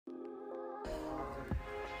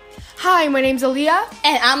Hi, my name's Aaliyah.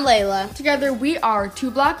 And I'm Layla. Together we are Two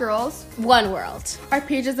Black Girls, One World. Our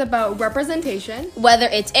page is about representation, whether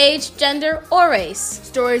it's age, gender, or race,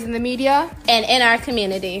 stories in the media, and in our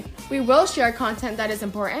community. We will share content that is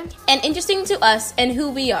important and interesting to us and who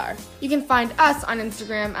we are. You can find us on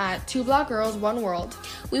Instagram at Two Black Girls, One World.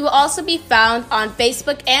 We will also be found on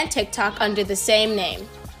Facebook and TikTok under the same name.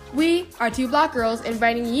 We are Two Black Girls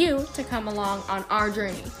inviting you to come along on our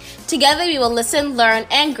journey. Together we will listen, learn,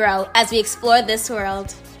 and grow as we explore this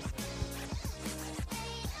world.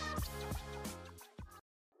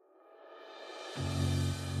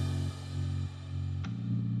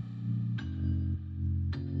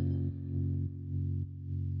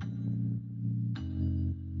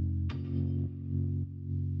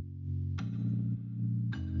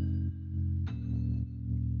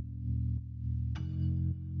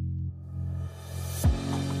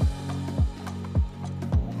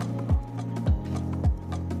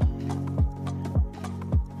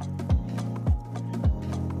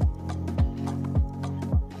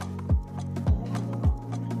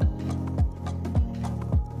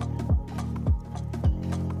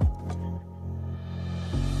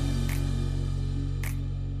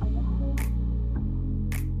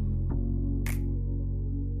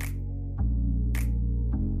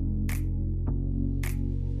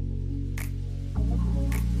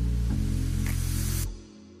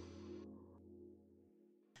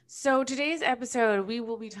 So today's episode, we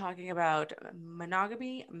will be talking about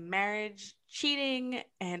monogamy, marriage, cheating,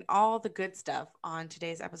 and all the good stuff. On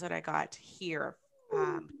today's episode, I got here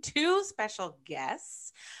two special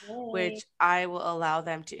guests, which I will allow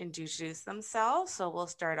them to introduce themselves. So we'll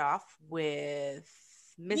start off with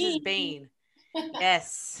Mrs. Bain.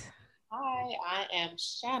 Yes. Hi, I am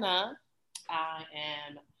Shanna. I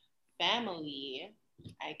am family.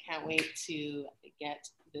 I can't wait to get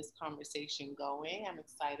this conversation going. I'm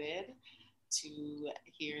excited to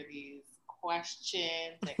hear these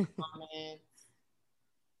questions and comments.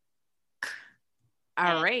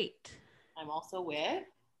 All right. I'm also with.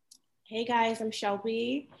 Hey guys, I'm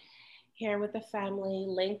Shelby here with the family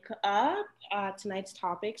link up. Tonight's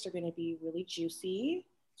topics are going to be really juicy.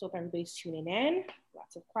 So if everybody's tuning in,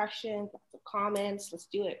 lots of questions, lots of comments. Let's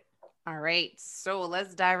do it. All right. So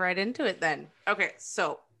let's dive right into it then. Okay.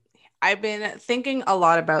 So I've been thinking a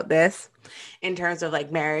lot about this in terms of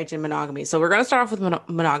like marriage and monogamy. So we're going to start off with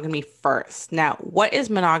monogamy first. Now, what is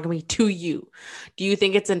monogamy to you? Do you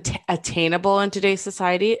think it's attainable in today's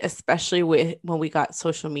society, especially when we got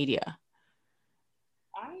social media?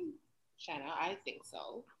 Shanna, I think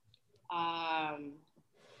so. I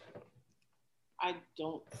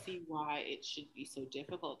don't see why it should be so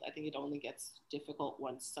difficult. I think it only gets difficult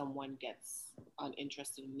once someone gets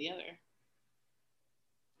uninterested in the other.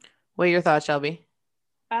 What are your thoughts, Shelby?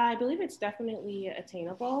 I believe it's definitely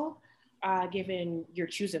attainable, given you're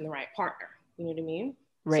choosing the right partner. You know what I mean?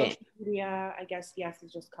 Right. Social media, I guess, yes,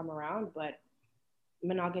 it's just come around, but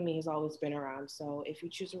monogamy has always been around. So if you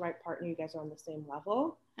choose the right partner, you guys are on the same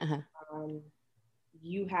level.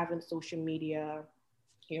 You having social media,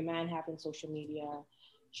 your man having social media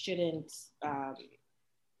shouldn't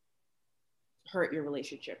hurt your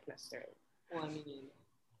relationship necessarily. Well, I mean,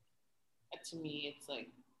 to me, it's like,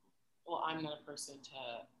 well, I'm not a person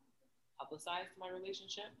to publicize my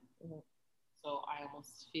relationship. Mm-hmm. So I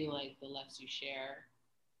almost feel like the less you share,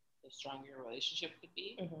 the stronger your relationship could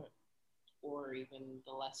be. Mm-hmm. Or even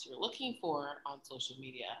the less you're looking for on social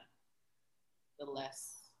media, the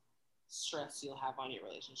less stress you'll have on your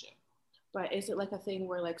relationship. But is it like a thing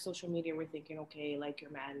where like social media, we're thinking, okay, like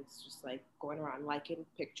your man's just like going around liking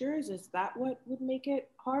pictures? Is that what would make it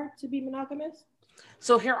hard to be monogamous?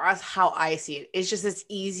 So here's how I see it. It's just it's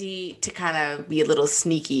easy to kind of be a little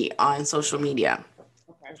sneaky on social media.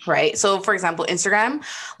 Okay. Right? So for example, Instagram,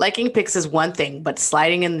 liking pics is one thing, but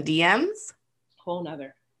sliding in the DMs? Whole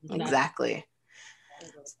nother. Exactly.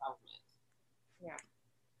 Yeah.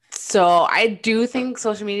 So I do think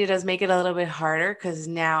social media does make it a little bit harder because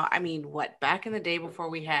now, I mean, back in the day before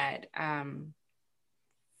we had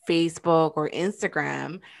Facebook or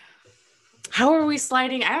Instagram, how were we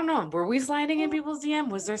sliding? I don't know. Were we sliding in people's DM?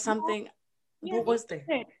 Was there something? Yeah, what was there?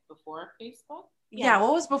 Before Facebook? Yeah,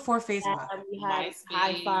 what was before Facebook? We had MySpace,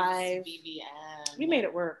 High Five. BBM. We made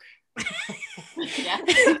it work. Yeah.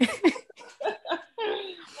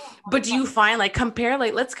 But do you find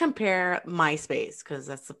let's compare MySpace, because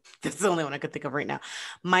that's the only one I could think of right now.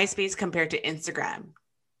 MySpace compared to Instagram.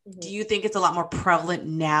 Mm-hmm. Do you think it's a lot more prevalent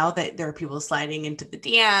now that there are people sliding into the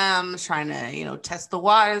DMs, trying to, test the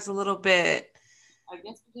waters a little bit? I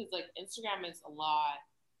guess because like Instagram is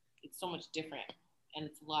it's so much different and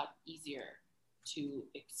it's a lot easier to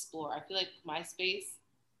explore. I feel like MySpace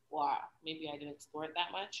well, maybe I didn't explore it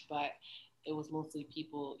that much, but it was mostly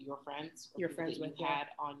people, your friends, or Your people friends that with, you had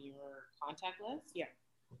on your contact list. Yeah.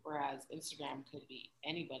 Whereas Instagram could be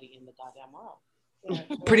anybody in the goddamn world. Yeah.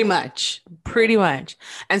 Pretty much.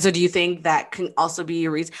 And so do you think that can also be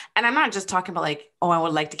a reason? And I'm not just talking about like, oh, I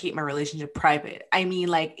would like to keep my relationship private. I mean,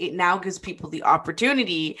 like it now gives people the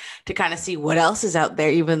opportunity to kind of see what else is out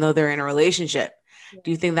there, even though they're in a relationship. Yeah.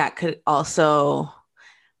 Do you think that could also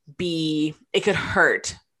it could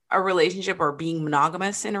hurt a relationship or being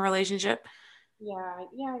monogamous in a relationship? Yeah,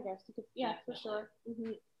 I guess you could. Yeah, for sure.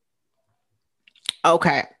 Mm-hmm.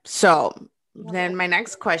 Okay. So then my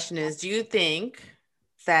next question is, do you think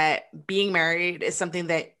that being married is something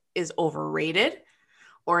that is overrated,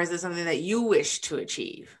 or is it something that you wish to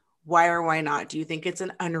achieve? Why or why not? Do you think it's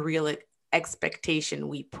an unreal expectation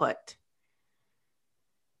we put?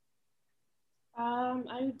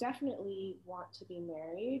 I would definitely want to be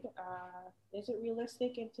married. Is it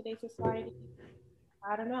realistic in today's society?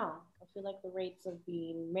 I don't know. I feel like the rates of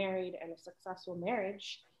being married and a successful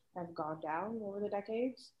marriage have gone down over the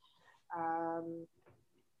decades. Um,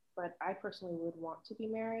 but I personally would want to be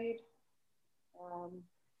married. Um,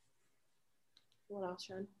 what else,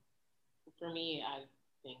 Sharon? For me, I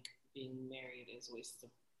think being married is a waste of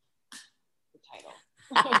the title.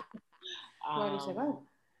 Why do you say that?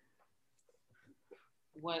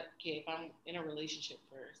 If I'm in a relationship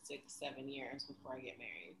for 6-7 years before I get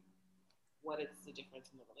married, what is the difference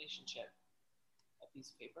in the relationship? A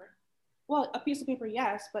piece of paper? Well, a piece of paper,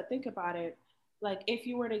 yes, but think about it. Like if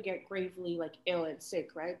you were to get gravely like ill and sick,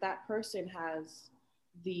 right? That person has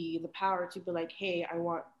the power to be like, hey, I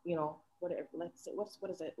want, whatever. Let's say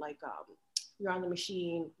what is it like? You're on the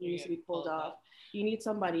machine, you need to be pulled off. You need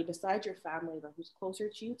somebody besides your family who's closer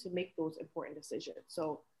to you to make those important decisions.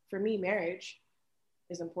 So for me, marriage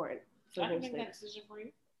is important. I can make that decision for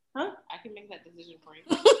you. Huh? I can make that decision for you.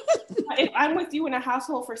 If I'm with you in a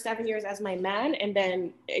household for 7 years as my man, and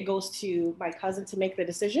then it goes to my cousin to make the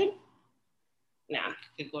decision, nah.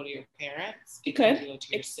 It could go to your parents. It could go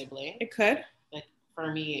to your sibling. It could. Like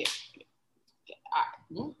for me, it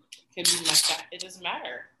could be like that. It doesn't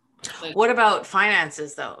matter. Like, what about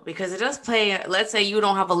finances though? Because it does play. Let's say you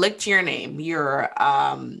don't have a lick to your name. You're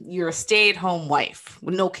a stay-at-home wife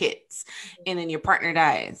with no kids, and then your partner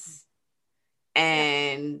dies,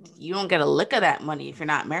 and you don't get a lick of that money if you're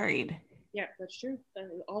not married. Yeah, that's true.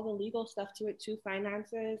 All the legal stuff to it too,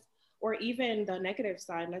 finances, or even the negative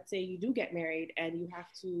side. Let's say you do get married and you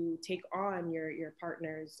have to take on your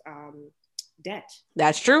partner's debt.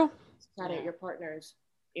 That's true. Credit your partner's,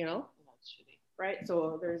 right?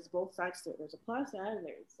 So there's both sides to it. There's a plus and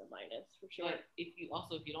there's a minus for sure. But if you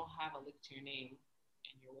don't have a lick to your name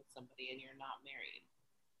and you're with somebody and you're not married,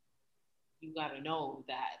 you got to know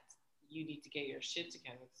that you need to get your shit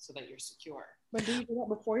together so that you're secure. But do you do that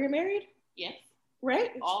before you're married? Yes.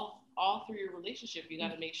 Right? All through your relationship, you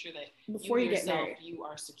got to make sure that before you get married, you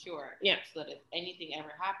are secure. Yeah. So that if anything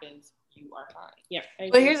ever happens, you are fine. Yeah.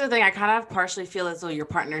 But here's the thing. I kind of partially feel as though your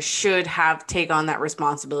partner should take on that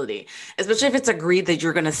responsibility, especially if it's agreed that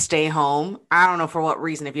you're going to stay home. I don't know for what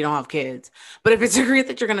reason if you don't have kids, but if it's agreed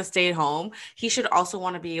that you're going to stay at home, he should also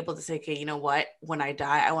want to be able to say, okay, you know what? When I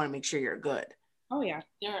die, I want to make sure you're good. Oh, yeah.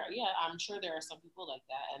 I'm sure there are some people like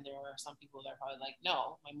that. And there are some people that are probably like,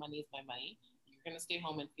 no, my money is my money. You're going to stay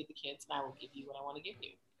home and feed the kids, and I will give you what I want to give you.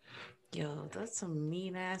 Yo, that's some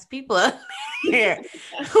mean ass people out here.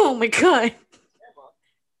 Oh my God.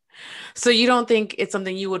 So you don't think it's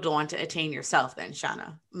something you would want to attain yourself then,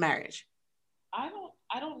 Shauna? Marriage? I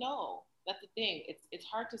don't know. That's the thing. It's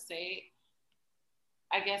hard to say.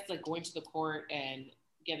 I guess like going to the court and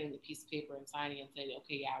getting the piece of paper and signing and saying,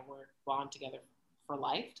 okay, yeah, we're bond together for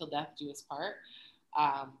life till death do us part.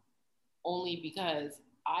 Only because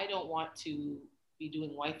I don't want to be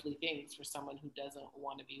doing wifely things for someone who doesn't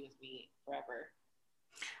want to be with me forever.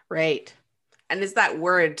 Right. And it's that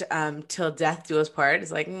word, till death do us part.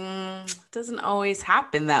 It's like, doesn't always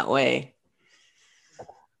happen that way.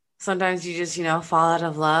 Sometimes you just, fall out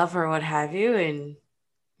of love or what have you. And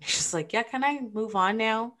you're just like, yeah, can I move on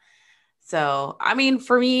now? So, I mean,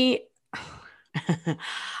 for me,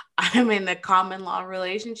 I'm in a common law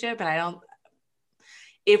relationship, and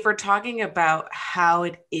if we're talking about how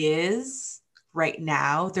it is right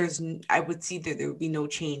now, I would see that there would be no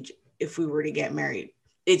change if we were to get married.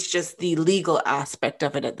 It's just the legal aspect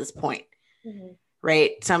of it at this point,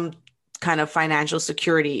 right? Some kind of financial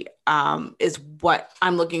security is what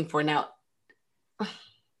I'm looking for now. I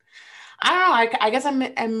don't know. I guess I'm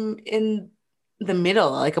in the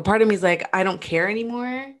middle. Like a part of me is like, I don't care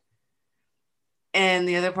anymore. And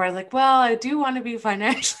the other part is like, well, I do want to be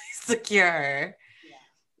financially secure.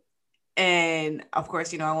 And of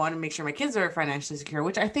course, I want to make sure my kids are financially secure,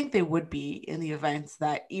 which I think they would be in the events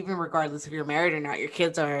that even regardless if you're married or not, your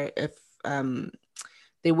kids are, if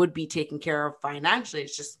they would be taken care of financially.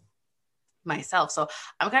 It's just myself. So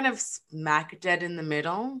I'm kind of smack dead in the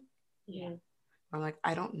middle. Yeah. I'm like,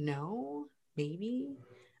 I don't know, maybe.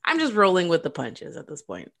 I'm just rolling with the punches at this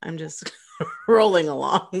point. I'm just rolling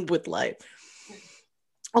along with life.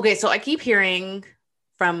 Okay, so I keep hearing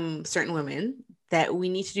from certain women that we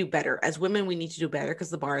need to do better. As women, we need to do better because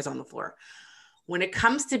the bar is on the floor. When it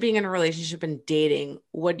comes to being in a relationship and dating,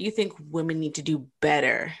 what do you think women need to do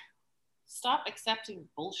better? Stop accepting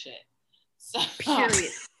bullshit.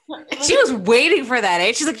 Period. She was waiting for that,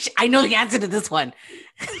 eh? She's like, I know the answer to this one.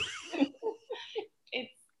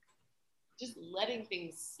 It's just letting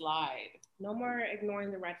things slide. No more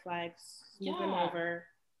ignoring the red flags, moving over.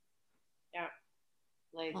 Yeah.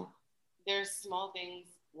 Like, there's small things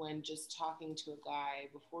when just talking to a guy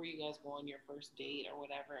before you guys go on your first date or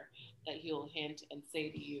whatever that he'll hint and say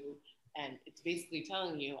to you, and it's basically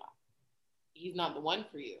telling you he's not the one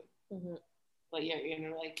for you. Mm-hmm. But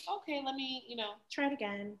you're like, okay, let me, try it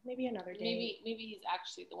again. Maybe another day. Maybe he's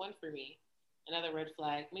actually the one for me. Another red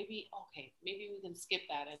flag. Maybe we can skip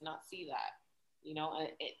that and not see that.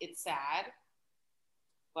 It's sad,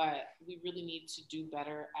 but we really need to do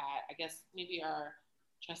better at, I guess, maybe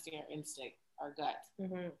trusting our instinct, our gut.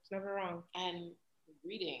 Mm-hmm. It's never wrong. And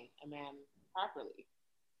reading a man properly.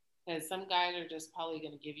 Because some guys are just probably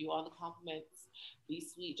going to give you all the compliments, be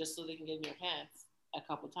sweet, just so they can get in your pants a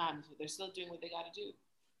couple times, but they're still doing what they got to do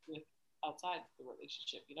with outside the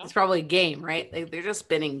relationship. It's probably game, right? Like they're just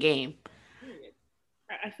spinning game. Period.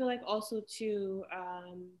 I feel like also to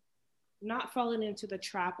not falling into the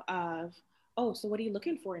trap of, oh, so what are you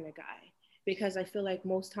looking for in a guy? Because I feel like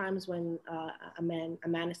most times when a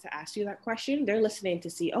man is to ask you that question, they're listening to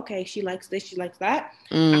see, okay, she likes this, she likes that,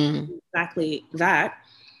 exactly that.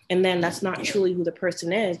 And then that's not truly who the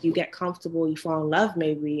person is. You get comfortable, you fall in love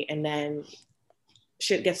maybe, and then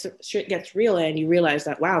shit gets real, and you realize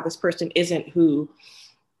that, wow, this person isn't who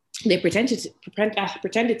they pretended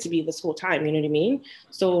to be this whole time. You know what I mean?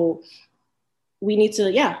 So we need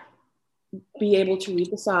to, be able to read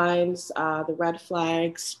the signs, the red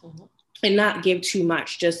flags, and not give too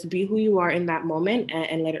much. Just be who you are in that moment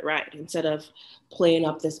and let it ride, instead of playing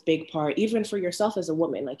up this big part, even for yourself as a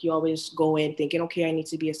woman. Like, you always go in thinking, okay, I need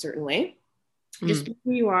to be a certain way. Just be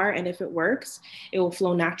who you are, and if it works, it will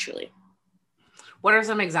flow naturally. What are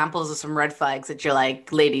some examples of some red flags that you're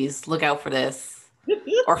like, ladies, look out for this?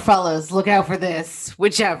 Or fellas, look out for this,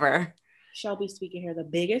 whichever. Shelby speaking here. The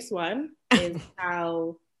biggest one is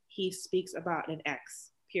how he speaks about an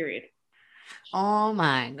ex, period. Oh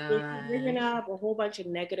my God. Bringing up a whole bunch of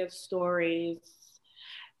negative stories.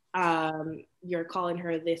 You're calling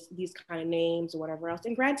her these kind of names or whatever else.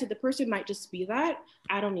 And granted, the person might just be that.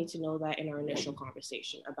 I don't need to know that in our initial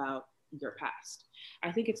conversation about your past.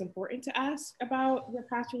 I think it's important to ask about your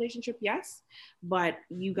past relationship, yes, but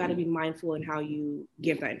you got to be mindful in how you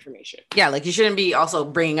give that information. Yeah, like you shouldn't be also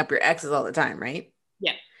bringing up your exes all the time, right?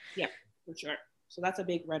 Yeah, for sure. So that's a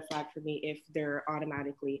big red flag for me if they're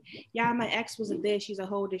automatically, my ex was a this, she's a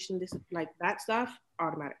hoe, this and this, like that stuff,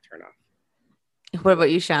 automatic turn off. What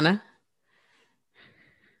about you, Shanna?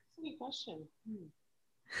 That's a good question.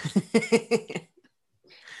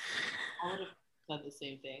 I would have said the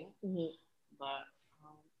same thing, but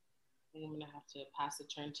I think I'm gonna have to pass the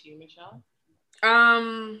turn to you, Michelle.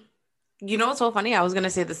 You know what's so funny? I was gonna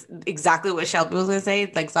say this exactly what Shelby was gonna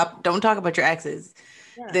say. Like, don't talk about your exes.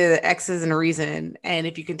 Yeah. The ex isn't a reason, and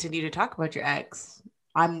if you continue to talk about your ex,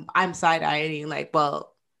 I'm side-eyeing. Like,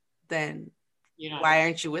 well, then why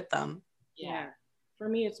aren't you with them? Yeah. For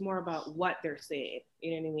me, it's more about what they're saying.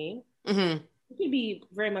 You know what I mean? Mm-hmm. You can be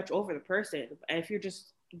very much over the person, and if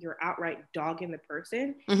you're outright dogging the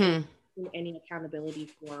person, any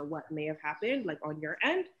accountability for what may have happened, like on your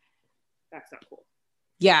end, that's not cool.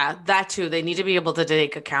 Yeah, that too. They need to be able to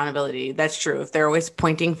take accountability. That's true. If they're always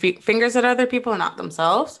pointing fingers at other people and not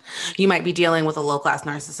themselves, you might be dealing with a low-class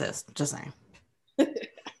narcissist. Just saying.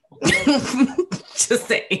 Just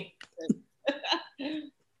saying.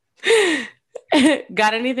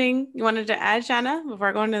 Got anything you wanted to add, Shanna,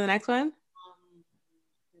 before going to the next one?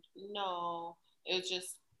 No, it was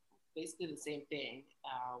just basically the same thing.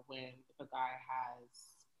 When if a guy has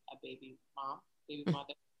a baby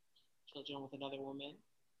mother, children with another woman,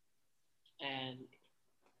 and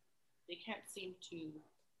they can't seem to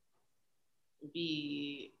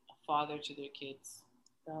be a father to their kids.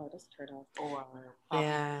 Oh, that's a turn off. Or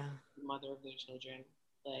the mother of their children.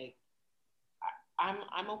 Like,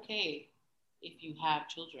 I'm okay if you have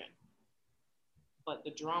children. but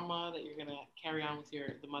the drama that you're gonna carry on with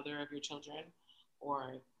the mother of your children,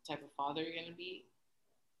 or type of father you're gonna be,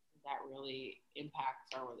 that really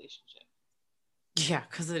impacts our relationship. Yeah,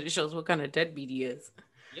 because it shows what kind of deadbeat he is.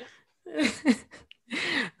 Yeah.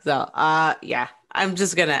 So, yeah, I'm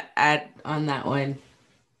just gonna add on that one.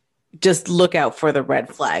 Just look out for the red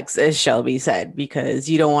flags, as Shelby said, because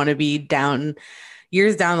you don't want to be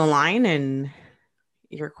years down the line and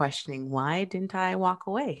you're questioning, why didn't I walk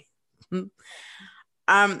away?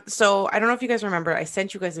 So I don't know if you guys remember, I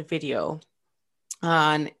sent you guys a video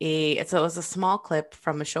on it was a small clip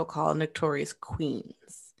from a show called Notorious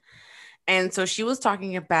Queens. And so she was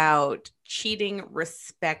talking about cheating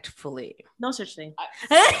respectfully. No such thing.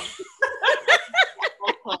 But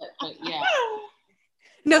yeah.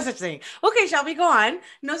 No such thing. Okay, Shelby, go on.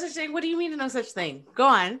 No such thing. What do you mean no such thing? Go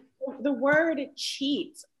on. The word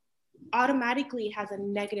cheat automatically has a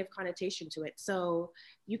negative connotation to it. So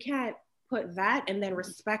you can't put that and then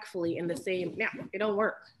respectfully in the same. Yeah, it don't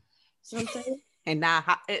work. So I'm saying. And now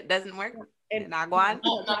it doesn't work. And now go on.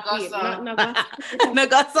 You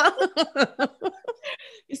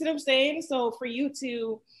see what I'm saying? So for you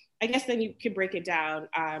to, I guess then you can break it down.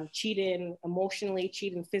 Cheating emotionally,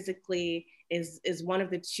 cheating physically is one of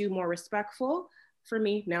the two more respectful. For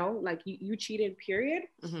me, no, like you cheated, period.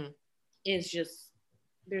 Mm-hmm. Is just,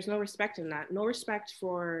 there's no respect in that. No respect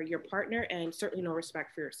for your partner, and certainly no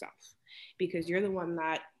respect for yourself, because you're the one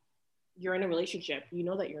that you're in a relationship. You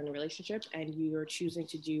know that you're in a relationship and you're choosing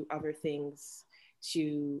to do other things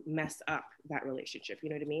to mess up that relationship. You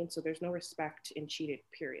know what I mean? So there's no respect in cheated,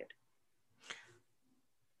 period.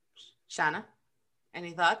 Shanna,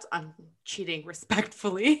 any thoughts on cheating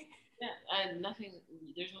respectfully? Yeah, and nothing,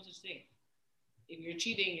 there's no such thing. If you're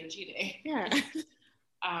cheating, you're cheating. Yeah.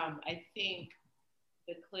 I think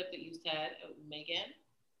the clip that you said, Megan.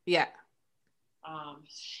 Yeah.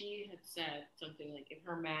 She had said something like, if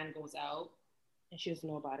her man goes out and she doesn't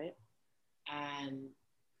know about it, and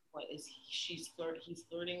he's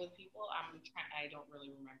flirting with people. I don't really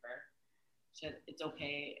remember. She said it's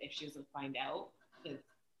okay if she doesn't find out.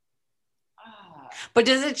 But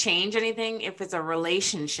does it change anything if it's a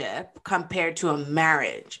relationship compared to a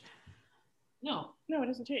marriage? No, it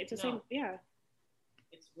doesn't change. It's the same. Yeah.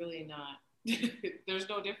 It's really not. There's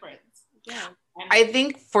no difference. Yeah. I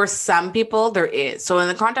think for some people there is. So in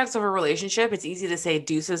the context of a relationship, it's easy to say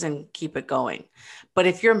deuces and keep it going. But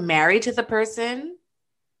if you're married to the person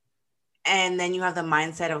and then you have the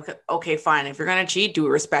mindset of, okay, fine, if you're going to cheat, do it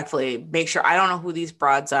respectfully. Make sure, I don't know who these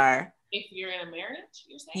broads are. If you're in a marriage,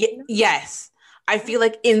 you're saying? Yes. I feel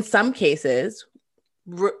like in some cases,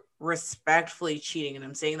 respectfully cheating, and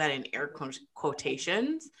I'm saying that in air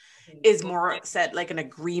quotations, is more set like an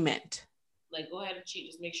agreement. Like, go ahead and cheat,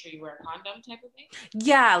 just make sure you wear a condom type of thing?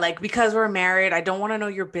 Yeah, like, because we're married, I don't want to know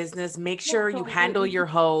your business. Make sure you handle your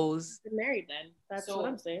hoes. You're married then. That's what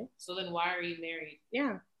I'm saying. So then why are you married?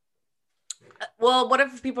 Yeah. Well, what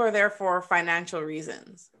if people are there for financial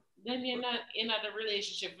reasons? Then you're not in a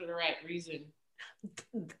relationship for the right reason.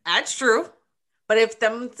 That's true. But if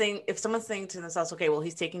someone's saying to themselves, okay, well,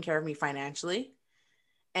 he's taking care of me financially,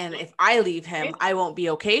 and if I leave him, I won't be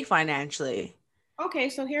okay financially. Okay,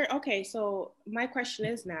 so my question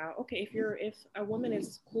is now, okay, if a woman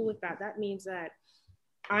is cool with that, that means that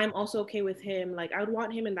I'm also okay with him. Like, I would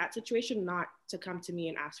want him in that situation not to come to me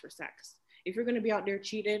and ask for sex. If you're going to be out there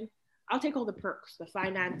cheating, I'll take all the perks, the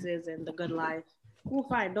finances and the good life. Cool,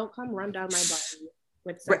 fine. Don't come run down my body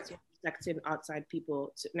with sex, sexting outside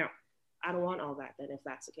people. No, I don't want all that then, if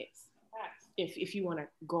that's the case. If you want to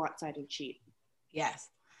go outside and cheat. Yes.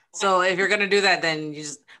 So if you're going to do that, then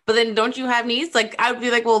but then don't you have needs? Like, I would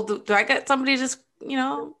be like, well, do I get somebody just,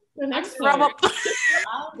 the next rub up?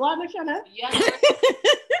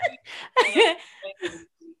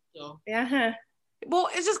 Yeah. Well,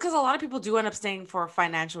 it's just because a lot of people do end up staying for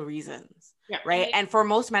financial reasons. Yeah. Right. And for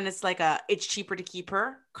most men, it's like it's cheaper to keep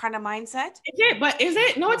her kind of mindset. Is it? But is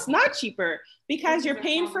it? No, it's not cheaper, because you're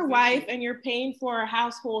paying for wife and you're paying for a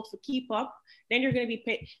household to keep up. Then you're going to be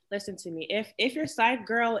paid. Listen to me. If your side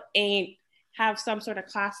girl ain't have some sort of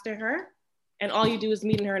class to her and all you do is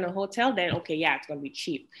meeting her in a hotel, then okay, yeah, it's going to be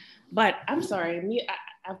cheap. But I'm sorry,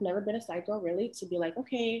 I've never been a side girl really to be like,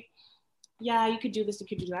 okay, yeah, you could do this, you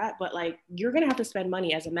could do that. But like, you're going to have to spend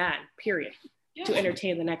money as a man, period, to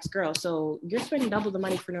entertain the next girl. So you're spending double the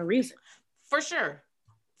money for no reason. For sure.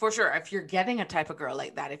 For sure. If you're getting a type of girl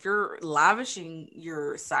like that, if you're lavishing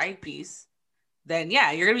your side piece, then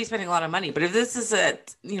yeah, you're going to be spending a lot of money. But if this is I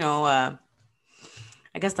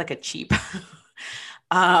guess like a cheap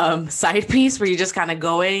side piece where you just kind of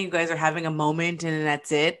go in, you guys are having a moment and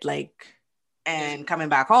that's it. Like, and coming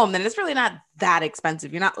back home, then it's really not that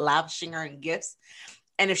expensive. You're not lavishing her in gifts.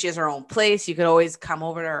 And if she has her own place, you could always come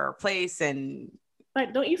over to her place. And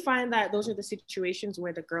but don't you find that those are the situations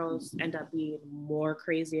where the girls end up being more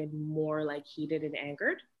crazy and more like heated and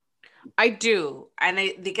angered? I do. And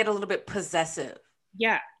they get a little bit possessive.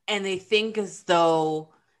 Yeah. And they think as though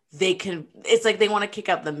they can, it's like they want to kick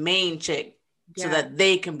out the main chick so that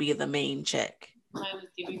they can be the main chick. I was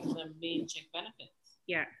giving them the main chick benefits.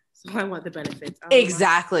 Yeah. So I want the benefits.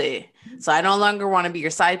 Exactly. So I no longer want to be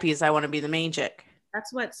your side piece. I want to be the main chick.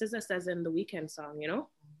 That's what SZA says in the Weekend song, you know?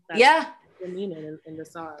 That's the meaning in the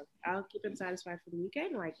song. I'll keep him satisfied for the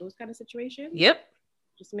weekend, like those kind of situations. Yep.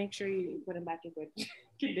 Just make sure you put him back in good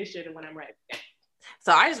condition when I'm right.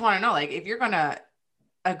 So I just want to know, like, if you're going to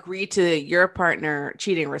agree to your partner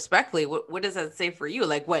cheating respectfully, what does that say for you?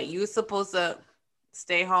 Like, what, you supposed to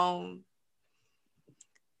stay home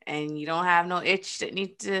and you don't have no itch that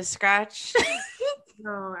need to scratch?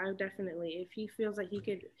 No, I definitely. If he feels that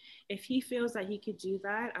he could do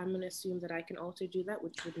that, I'm gonna assume that I can also do that,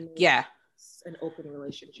 which would make an open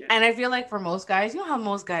relationship. And I feel like for most guys, you know how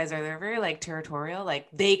most guys are, they're very like territorial, like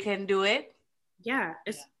they can do it. Yeah,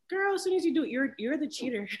 it's girl. As soon as you do it, you're the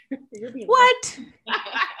cheater. You're being what?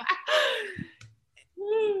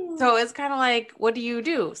 So it's kind of like, what do you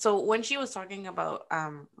do? So when she was talking about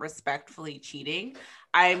respectfully cheating,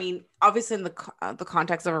 I mean, obviously in the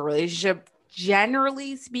context of a relationship,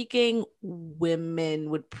 generally speaking, women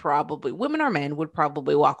or men would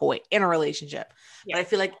probably walk away in a relationship. Yeah. But I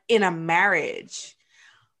feel like in a marriage,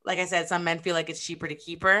 like I said, some men feel like it's cheaper to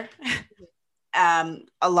keep her.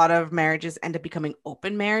 A lot of marriages end up becoming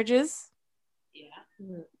open marriages.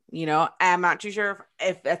 Yeah. You know, I'm not too sure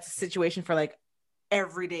if that's a situation for like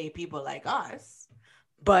everyday people like us,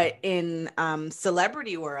 but in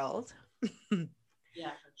celebrity world,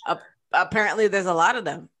 apparently there's a lot of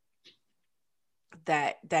them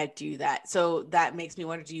that do that. So that makes me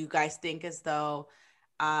wonder, do you guys think as though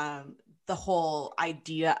the whole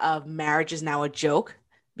idea of marriage is now a joke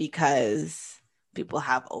because people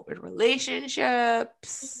have open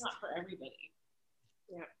relationships? It's not for everybody.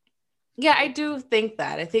 Yeah, I do think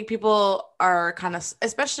that. I think people are kind of,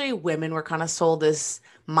 especially women, were kind of sold this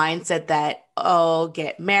mindset that, oh,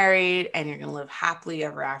 get married and you're going to live happily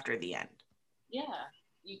ever after the end. Yeah,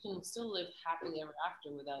 you can still live happily ever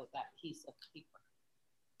after without that piece of paper.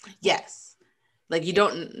 Yes. Like you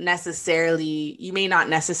may not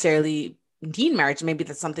necessarily need marriage. Maybe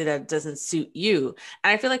that's something that doesn't suit you.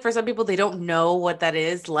 And I feel like for some people, they don't know what that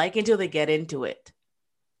is like until they get into it.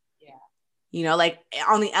 Yeah. You know, like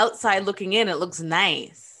on the outside looking in, it looks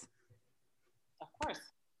nice. Of course.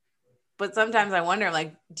 But sometimes I wonder,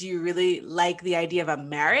 like, do you really like the idea of a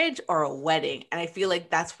marriage or a wedding? And I feel like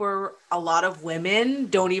that's where a lot of women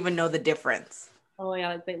don't even know the difference. Oh yeah,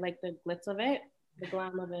 like they like the glitz of it. The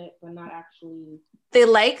glam of it, but not actually. They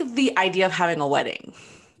like the idea of having a wedding,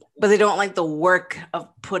 but they don't like the work of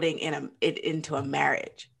putting it into a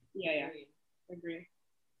marriage. Yeah, agree.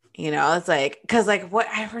 You know, it's like, because like what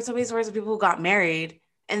I've heard so many stories of people who got married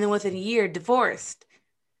and then within a year divorced.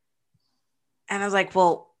 And I was like,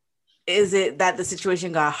 well, is it that the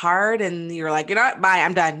situation got hard and you're like, you know what, bye,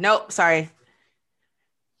 I'm done. Nope, sorry.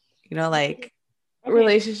 You know, like. Okay.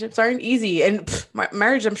 Relationships aren't easy, and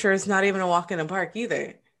marriage, I'm sure, is not even a walk in the park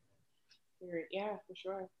either. Yeah, for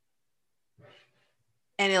sure.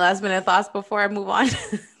 Any last minute thoughts before I move on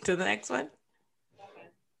to the next one?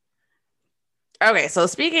 Okay, so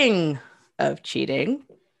speaking of cheating,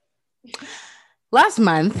 last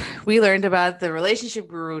month we learned about the relationship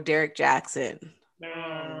guru Derek Jackson.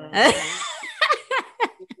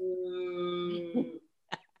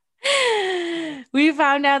 We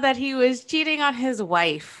found out that he was cheating on his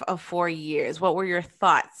wife of 4 years. What were your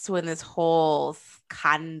thoughts when this whole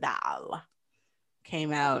scandal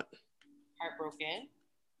came out? Heartbroken,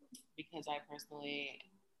 because I personally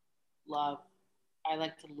I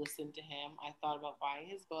like to listen to him. I thought about buying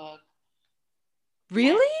his book.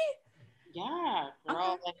 Really? Yeah,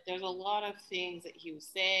 girl. Okay. Like, there's a lot of things that he was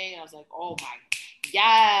saying. I was like, oh my,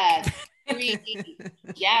 yes,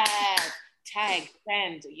 yes. Tag,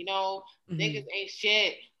 send, you know, niggas ain't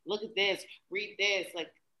shit. Look at this, read this.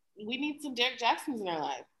 Like, we need some Derek Jacksons in our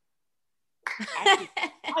life. I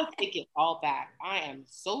take it all back. I am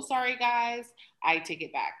so sorry, guys. I take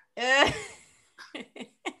it back.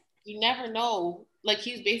 You never know. Like,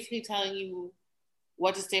 he's basically telling you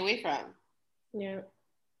what to stay away from. Yeah.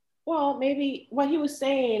 Well, maybe what he was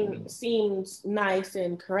saying seems nice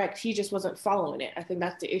and correct. He just wasn't following it. I think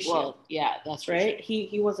that's the issue. Well, yeah, that's right. Sure.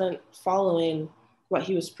 He wasn't following what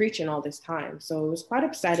he was preaching all this time. So it was quite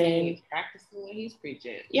upsetting. He's practicing what he's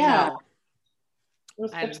preaching. Yeah.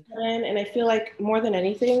 was sudden, and I feel like more than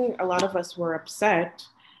anything, a lot of us were upset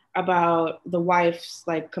about the wife's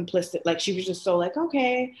like complicit. Like she was just so like,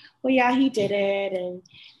 okay, well, yeah, he did it, and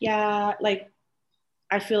yeah, like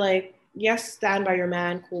I feel like yes, stand by your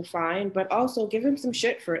man, cool, fine, but also give him some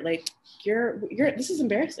shit for it. Like you're this is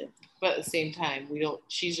embarrassing. But at the same time, we don't.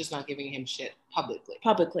 She's just not giving him shit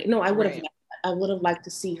publicly. No, I would have. Right. I would have liked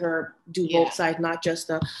to see her do both sides, not just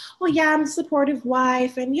the, oh yeah, I'm a supportive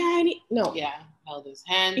wife, and yeah, no. Yeah, held his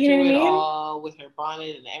hand You know through what I it mean? all with her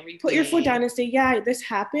bonnet and everything. Put your foot down and say, yeah, this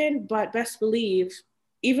happened, but best believe,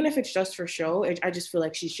 even if it's just for show, I just feel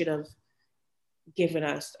like she should have given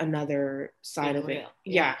us another side of it.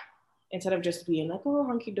 Yeah. Instead of just being like, oh,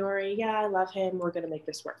 hunky dory, yeah, I love him, we're gonna make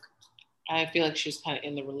this work. I feel like she was kind of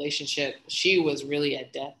in the relationship. She was really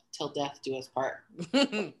at death till death do us part.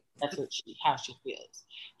 That's how she feels.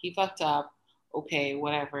 He fucked up. Okay,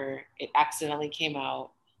 whatever. It accidentally came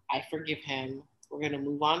out. I forgive him. We're going to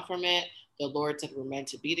move on from it. The Lord said we're meant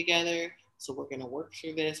to be together. So we're going to work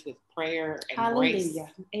through this with prayer and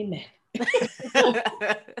Hallelujah. grace. Amen.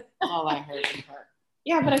 All I heard from her.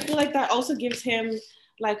 Yeah, but I feel like that also gives him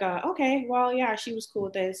like okay, well, yeah, she was cool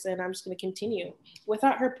with this and I'm just going to continue.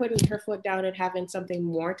 Without her putting her foot down and having something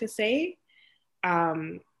more to say,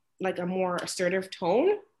 like a more assertive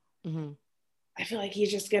tone, Mm-hmm. I feel like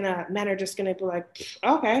men are just gonna be like,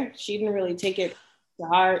 okay, she didn't really take it to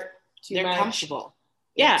heart too They're much. comfortable.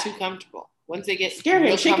 Yeah. They're too comfortable. Once they get scare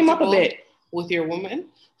him, shake him up a bit with your woman.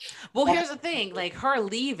 Well, here's the thing, like her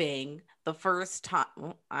leaving the first time,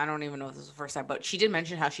 well, I don't even know if this was the first time, but she did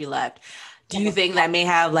mention how she left. Do you think that may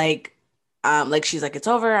have like she's like, it's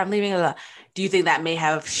over, I'm leaving. Do you think that may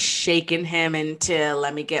have shaken him into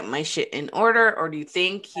let me get my shit in order, or do you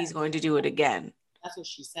think he's going to do it again? That's what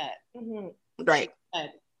she said. Mm-hmm. Right.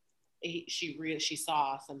 She said she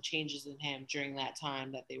saw some changes in him during that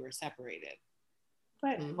time that they were separated.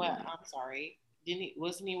 But I'm sorry,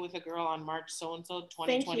 wasn't he with a girl on March so and so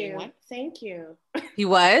 2021? Thank you. He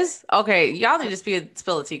was? Okay, y'all need to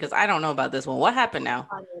spill the tea because I don't know about this one. What happened now?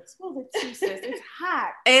 Spill the tea, sis. It's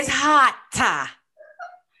hot. It's hot.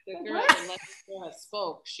 The girl that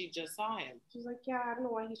spoke, she just saw him. She's like, yeah, I don't know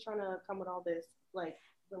why he's trying to come with all this like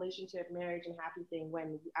relationship, marriage, and happy thing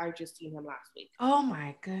when I just seen him last week. Oh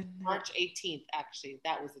my goodness. March 18th, actually.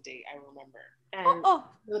 That was the date I remember. And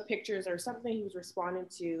the pictures or something he was responding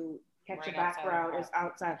to, catch a background, is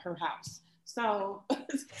outside her house. So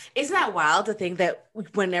isn't that wild to think that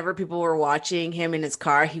whenever people were watching him in his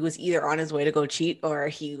car, he was either on his way to go cheat or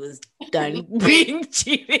he was done being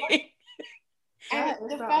cheating? And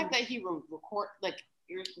the fact that he record, like,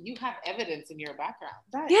 you have evidence in your background.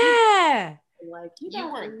 Like you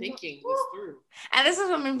weren't thinking this through. And this is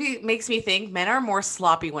what makes me think men are more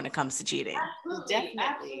sloppy when it comes to cheating.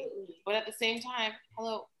 Definitely. But at the same time,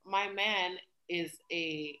 hello, my man is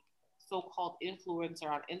a so-called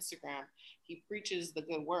influencer on Instagram. He preaches the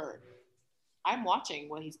good word. I'm watching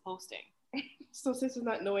what he's posting. So sis is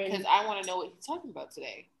not knowing, because I want to know what he's talking about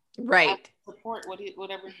today. Right. I support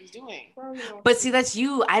whatever he's doing. But see, that's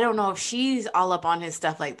you. I don't know if she's all up on his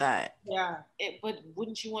stuff like that. Yeah. But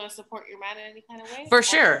wouldn't you want to support your man in any kind of way? For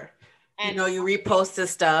sure. And you repost his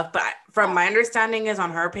stuff. But from my understanding is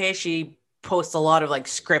on her page, she posts a lot of like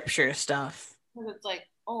scripture stuff. Because it's like,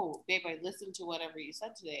 oh, babe, I listened to whatever you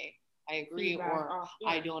said today. I agree, or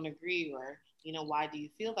I don't agree, or, why do you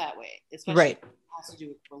feel that way? Especially if it has to do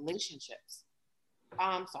with relationships.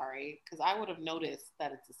 I'm sorry, because I would have noticed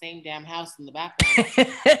that it's the same damn house in the background.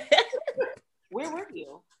 Where were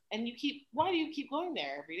you? And why do you keep going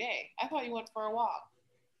there every day? I thought you went for a walk.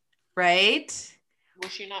 Right?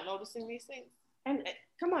 Was she not noticing these things? And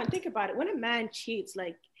come on, think about it. When a man cheats,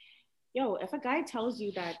 like, yo, if a guy tells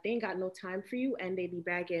you that they ain't got no time for you and they be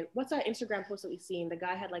bagging, what's that Instagram post that we seen? The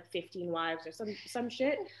guy had like 15 wives or some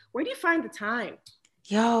shit. Where do you find the time?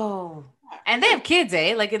 Yo, and they have kids,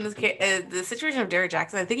 eh? Like in this the situation of Derek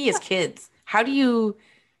Jackson, I think he has kids. How do you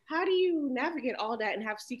navigate all that and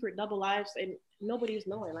have secret double lives and nobody's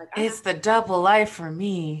knowing? Like, it's the double life for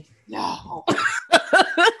me. No,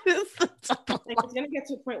 it's gonna get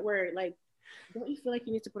to a point where, like, don't you feel like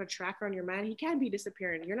you need to put a tracker on your man? He can't be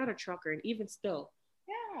disappearing. You're not a trucker, and even still,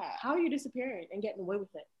 how are you disappearing and getting away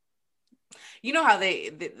with it? You know how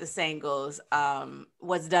the saying goes,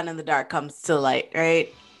 what's done in the dark comes to light,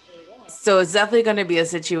 right? So it's definitely going to be a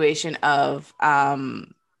situation of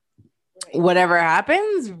whatever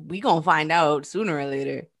happens, we going to find out sooner or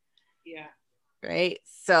later. Yeah. Right?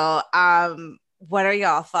 So what are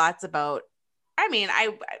y'all thoughts about,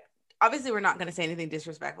 I obviously we're not going to say anything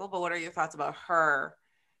disrespectful, but what are your thoughts about her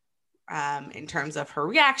in terms of her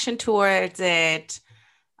reaction towards it,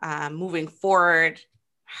 moving forward?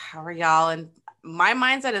 How are y'all my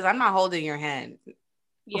mindset is I'm not holding your hand.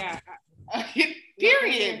 Yeah.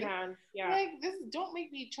 Period. Yeah. Like this, don't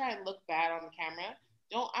make me try and look bad on the camera.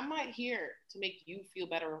 I'm not here to make you feel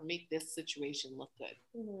better or make this situation look good.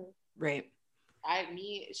 Mm-hmm. Right.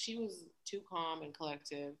 She was too calm and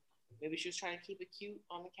collective. Maybe she was trying to keep it cute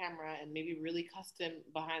on the camera and maybe really custom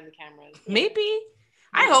behind the cameras. Maybe.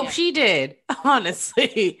 I hope she did,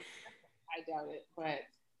 honestly. I doubt it, but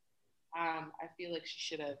I feel like she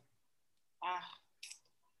should have.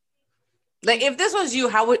 Like if this was you,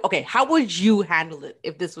 how would you handle it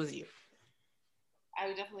if this was you? I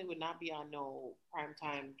definitely would not be on no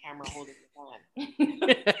primetime camera holding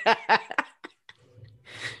the gun.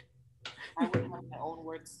 I would have my own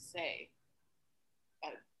words to say.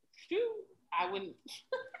 I wouldn't.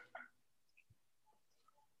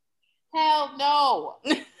 Hell no.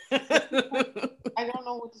 I don't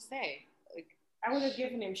know what to say. Like, I would have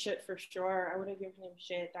given him shit for sure. I would have given him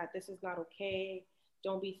shit that this is not okay.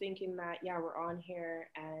 Don't be thinking that, yeah, we're on here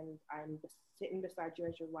and I'm sitting beside you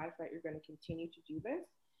as your wife, that you're going to continue to do this.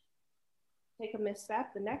 Take a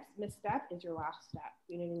misstep. The next misstep is your last step.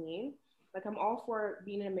 You know what I mean? Like, I'm all for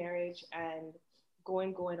being in a marriage and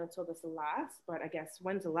going until this lasts. But I guess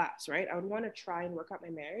when's the last, right? I would want to try and work out my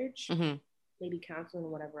marriage, maybe counseling or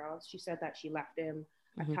whatever else. She said that she left him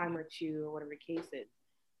a time or two or whatever the case is.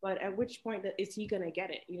 But at which point is he going to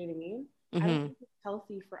get it? You know what I mean? I don't think it's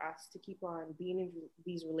healthy for us to keep on being in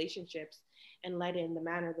these relationships and letting the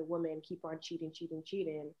man or the woman keep on cheating,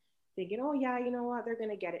 thinking, oh yeah, you know what, they're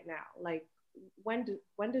gonna get it now. Like, when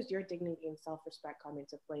does your dignity and self-respect come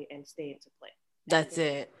into play and stay into play? That's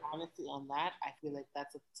it. Honestly, on that, I feel like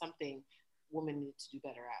that's something women need to do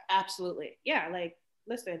better at. Absolutely, yeah. Like,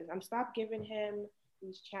 listen, I'm stop giving him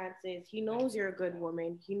these chances. He knows you're a good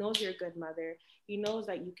woman. He knows you're a good mother. He knows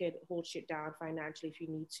that you could hold shit down financially if you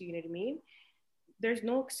need to, you know what I mean? There's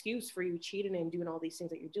no excuse for you cheating and doing all these things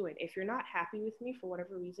that you're doing. If you're not happy with me for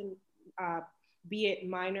whatever reason, be it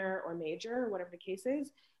minor or major, or whatever the case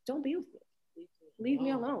is, don't be with me. Leave me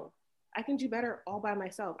alone. I can do better all by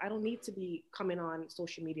myself. I don't need to be coming on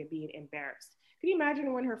social media being embarrassed. Can you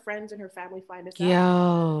imagine when her friends and her family find this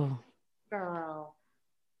out? Girl.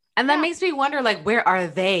 And that makes me wonder, like, where are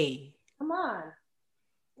they? Come on.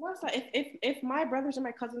 What's that? If my brothers and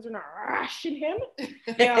my cousins are not rushing him,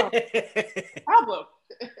 problem.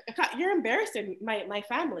 You're embarrassing my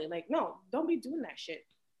family. Like, no, don't be doing that shit.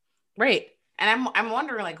 Right. And I'm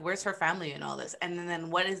wondering, like, where's her family and all this? And then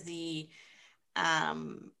what is the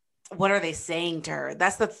what are they saying to her?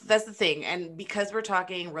 That's the thing. And because we're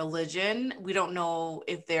talking religion, we don't know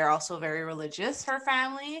if they're also very religious, her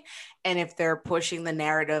family, and if they're pushing the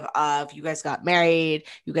narrative of, you guys got married,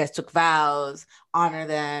 you guys took vows, honor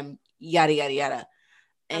them, yada yada yada.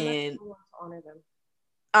 And honor them.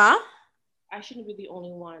 I shouldn't be the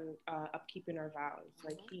only one upkeeping our vows.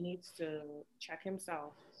 Like, he needs to check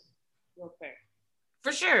himself real quick.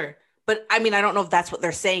 For sure. But I mean, I don't know if that's what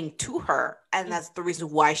they're saying to her. And that's the reason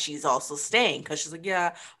why she's also staying. Because she's like,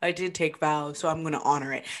 yeah, I did take vows, so I'm going to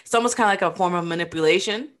honor it. It's almost kind of like a form of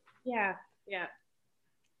manipulation. Yeah.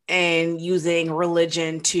 And using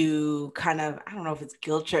religion to kind of, I don't know if it's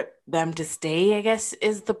guilt trip them to stay, I guess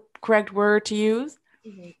is the correct word to use.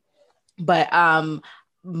 But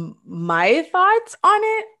my thoughts on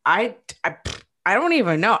it, I don't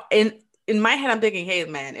even know. In my head, I'm thinking, hey,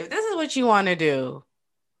 man, if this is what you want to do,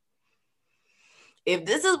 if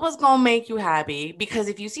this is what's going to make you happy, because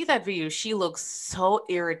if you see that video, she looks so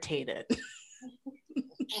irritated.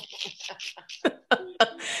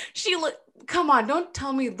 Come on, don't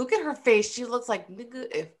tell me, look at her face. She looks like, nigga,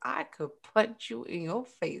 if I could punch you in your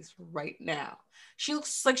face right now. She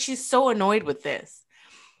looks like she's so annoyed with this,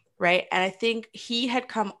 right? And I think he had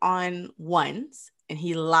come on once and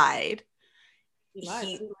he lied. He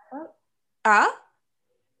lied?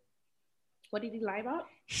 What did he lie about?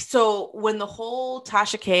 So when the whole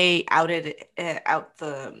Tasha K outed out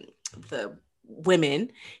the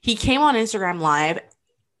women, he came on Instagram Live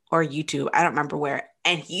or YouTube, I don't remember where,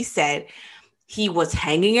 and he said he was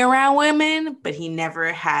hanging around women, but he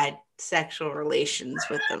never had sexual relations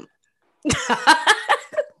with them.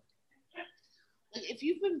 If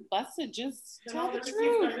you've been busted, just tell the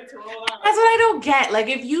truth. That's what I don't get. Like,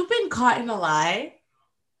 if you've been caught in a lie,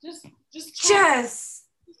 just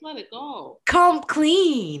let it go. Come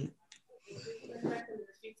clean.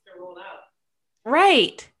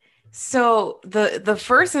 Right. So the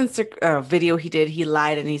first video he did, he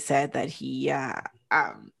lied and he said that he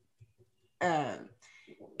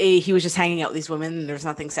was just hanging out with these women and there's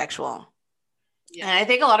nothing sexual. Yeah. And I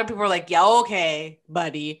think a lot of people are like, yeah, okay,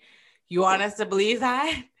 buddy. You want us to believe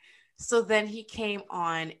that? So then he came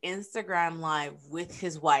on Instagram Live with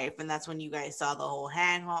his wife, and that's when you guys saw the whole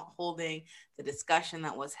hand holding, the discussion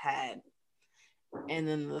that was had. And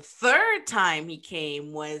then the third time he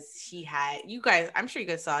came was he had, you guys, I'm sure you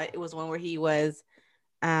guys saw it. It was one where he was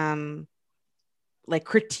like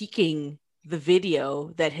critiquing the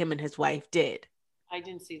video that him and his wife did. I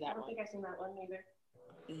didn't see that I don't one. think I've seen that one either.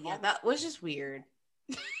 Yeah, that was just weird.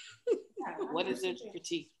 What is it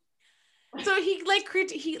critique? So he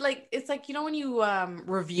like it's like, you know, when you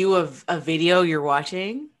review a video you're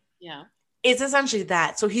watching, Yeah. it's essentially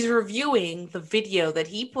that. So he's reviewing the video that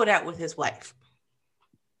he put out with his wife.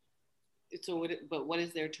 So what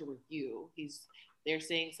is there to review? They're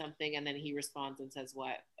saying something and then he responds and says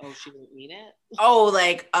what? Oh, she didn't mean it? Oh,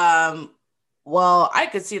 like well, I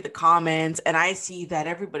could see the comments and I see that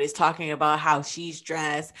everybody's talking about how she's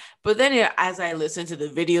dressed. But then as I listen to the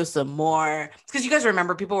video some more, because you guys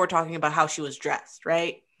remember people were talking about how she was dressed,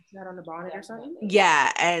 right? Not on the bonnet or something?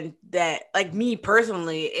 Yeah. And that, like, me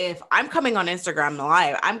personally, if I'm coming on Instagram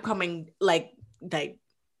Live, I'm coming like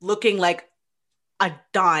looking like a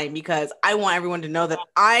dime because I want everyone to know that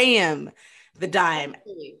I am the dime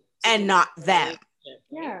and not them.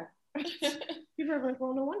 Yeah. People are like,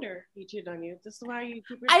 well, no wonder he cheated on you. This is why you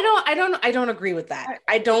keep. I don't agree with that.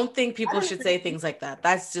 I don't think people should say things like that.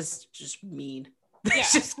 That's just mean.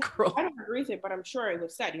 That's just cruel. I don't agree with it, but I'm sure it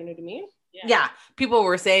was said. You know what I mean? Yeah. People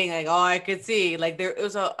were saying like, oh, I could see. Like there it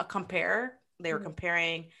was a compare. They were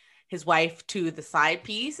comparing his wife to the side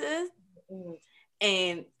pieces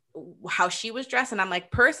and how she was dressed. And I'm like,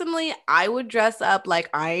 personally, I would dress up like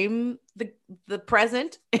I'm the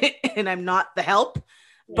present and I'm not the help.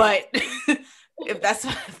 Yeah. But if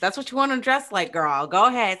that's what you want to dress like, girl, go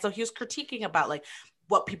ahead. So he was critiquing about like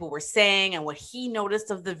what people were saying and what he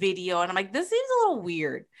noticed of the video. And I'm like, this seems a little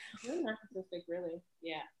weird. Really narcissistic, really.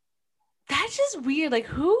 Yeah. That's just weird. Like,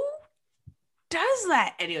 who does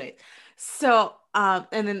that? Anyway, so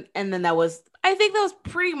and then that was, I think that was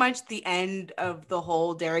pretty much the end of the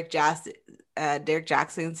whole Derek Jackson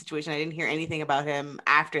situation. I didn't hear anything about him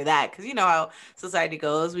after that because you know how society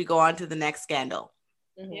goes. We go on to the next scandal.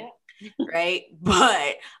 Yeah. Right.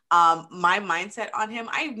 But my mindset on him,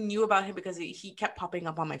 I knew about him because he kept popping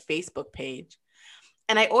up on my Facebook page.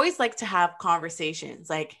 And I always like to have conversations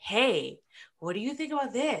like, hey, what do you think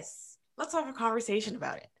about this? Let's have a conversation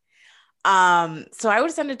about it. So I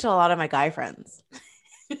would send it to a lot of my guy friends.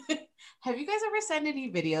 Have you guys ever sent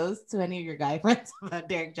any videos to any of your guy friends about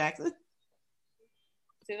Derek Jackson?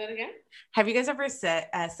 Say that again? Have you guys ever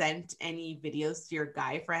sent any videos to your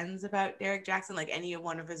guy friends about Derek Jackson? Like any of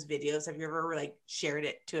one of his videos? Have you ever like shared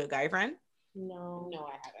it to a guy friend? No,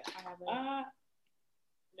 I haven't.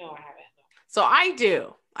 No, I haven't. So I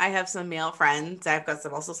do. I have some male friends. I've got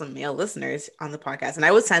also some male listeners on the podcast, and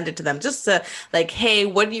I would send it to them just to like, hey,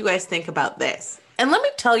 what do you guys think about this? And let me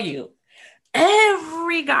tell you,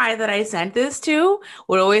 every guy that I sent this to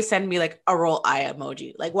would always send me like a roll eye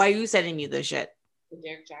emoji. Like, why are you sending me this shit?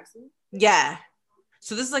 Derek Jackson? Yeah.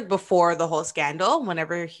 So this is like before the whole scandal,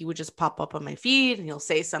 whenever he would just pop up on my feed and he'll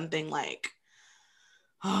say something like,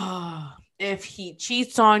 oh, if he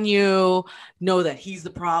cheats on you, know that he's the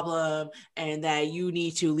problem and that you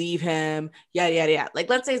need to leave him. Yada, yada, yada. Like,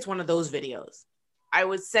 let's say it's one of those videos. I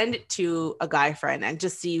would send it to a guy friend and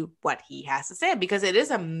just see what he has to say because it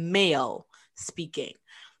is a male speaking.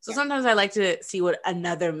 So sometimes I like to see what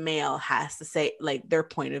another male has to say, like their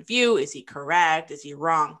point of view. Is he correct? Is he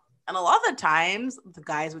wrong? And a lot of the times the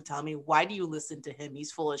guys would tell me, why do you listen to him?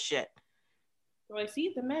 He's full of shit. Well, I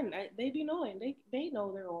see the men, they be knowing. They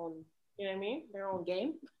know their own, you know what I mean? Their own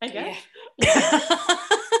game, I guess. Yeah.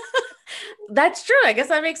 That's true. I guess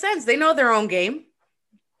that makes sense. They know their own game.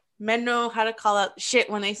 Men know how to call out shit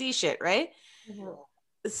when they see shit, right? Mm-hmm.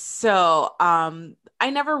 So I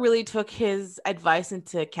never really took his advice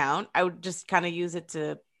into account. I would just kind of use it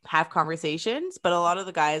to have conversations, but a lot of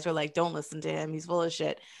the guys are like, don't listen to him, he's full of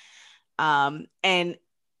shit. And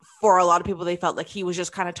for a lot of people, they felt like he was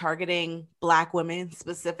just kind of targeting Black women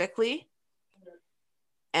specifically.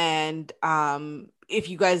 And if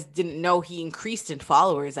you guys didn't know, he increased in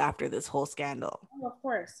followers after this whole scandal. Oh, of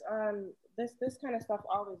course. This kind of stuff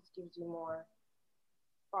always gives you more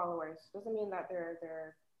followers. Doesn't mean that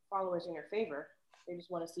they're followers in your favor. They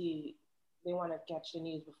just want to see, they want to catch the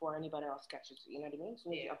news before anybody else catches it. You know what I mean?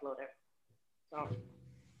 So you upload it. So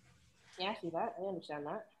yeah, I see that. I understand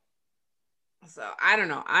that. So I don't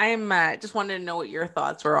know. I'm just wanted to know what your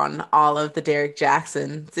thoughts were on all of the Derek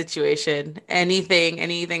Jackson situation.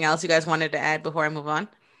 Anything else you guys wanted to add before I move on?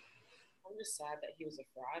 I'm just sad that he was a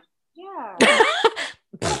fraud. Yeah.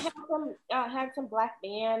 had some black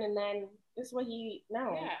man, and then this is what he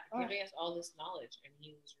giving us all this knowledge, and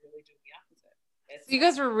he was really doing the opposite. So you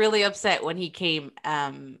guys were really upset when he came.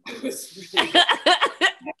 It was really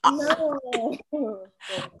No.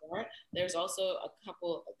 There's also a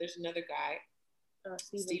couple. There's another guy,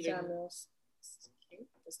 Steven Samuel.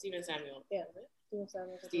 Yeah, Steven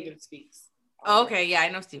Samuel. Steven Speaks. Oh, okay, yeah, I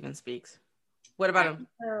know Steven Speaks. What about him?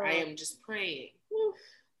 I am just praying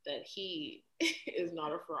that he is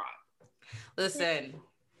not a fraud. Listen,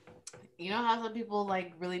 you know how some people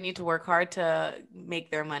like really need to work hard to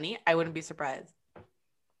make their money? I wouldn't be surprised.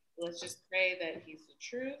 Let's just pray that he's the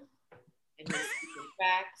truth and he's speaking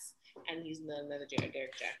facts and he's not another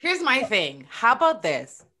Derek Jack. Here's my thing. How about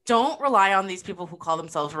this? Don't rely on these people who call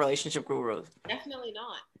themselves relationship gurus. Definitely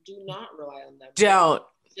not. Do not rely on them. Don't.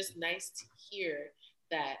 It's just nice to hear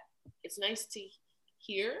that. It's nice to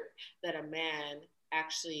hear that a man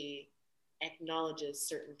actually acknowledges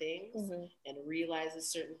certain things and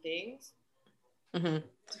realizes certain things. Mm-hmm.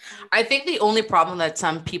 I think the only problem that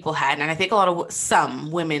some people had, and I think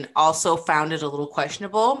some women also found it a little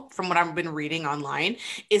questionable from what I've been reading online,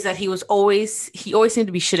 is that he always seemed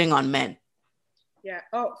to be shitting on men. Yeah.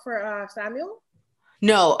 Oh, for Samuel?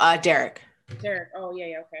 No, Derek. Derek. Oh,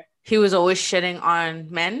 yeah, okay. He was always shitting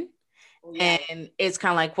on men. Yeah. And it's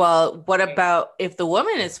kind of like, well, what about if the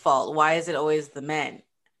woman is fault? Why is it always the men?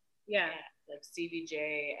 Yeah. Like Stevie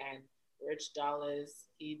J and Rich Dollars,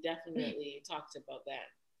 he definitely talked about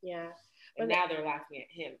that. Yeah. And now they're laughing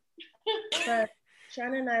at him. But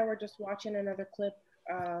Shannon and I were just watching another clip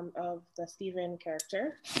of the Steven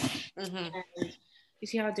character. Mm-hmm. And you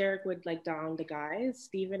see how Derek would like down the guys?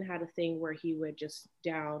 Steven had a thing where he would just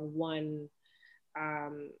down one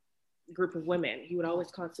group of women. He would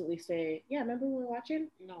always constantly say, yeah, remember when we were watching?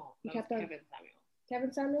 No, he kept on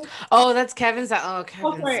Kevin Samuel? Oh, that's Kevin Samuel. Oh,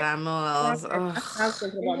 Kevin Samuel. I was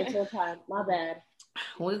thinking about this whole time. My bad.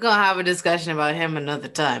 We're going to have a discussion about him another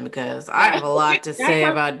time because I have a lot to say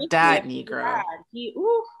about that Negro.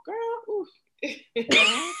 Girl.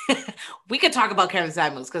 We could talk about Kevin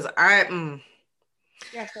Samuels because Yeah,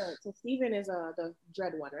 so Steven is the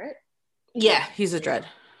dread one, right? Yeah, he's a dread.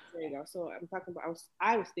 There you go. So I'm talking about,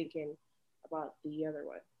 I was thinking about the other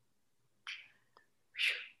one.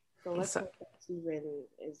 So let's hope that Steven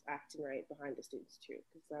is acting right behind the scenes too,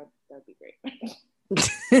 because that'd be great.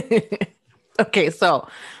 Okay, so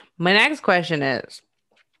my next question is,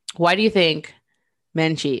 why do you think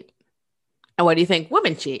men cheat? And why do you think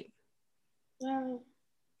women cheat? Well,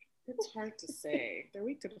 it's hard to say. They're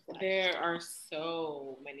weak to the flesh. There are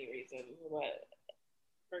so many reasons. But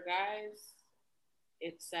for guys,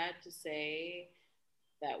 it's sad to say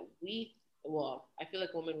that I feel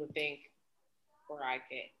like women would think,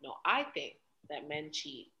 I think that men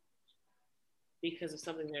cheat because of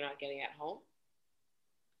something they're not getting at home.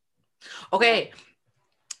 Okay,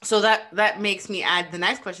 so that makes me add the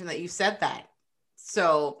next question that you said that.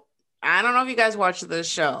 So I don't know if you guys watch this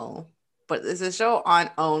show, but there's a show on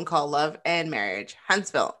OWN called Love and Marriage,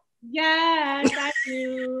 Huntsville. Yes, I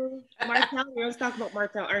do. Martell, you always talk about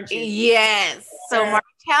Martell, aren't you? Yes. So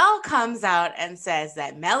Martell comes out and says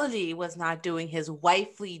that Melody was not doing his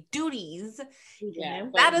wifely duties,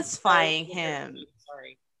 satisfying him.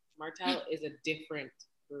 Sorry, Martell is a different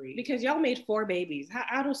breed. Because y'all made 4 babies.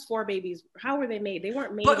 How those 4 babies? How were they made? They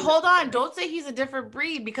weren't made. But hold on, don't say he's a different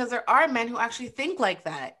breed because there are men who actually think like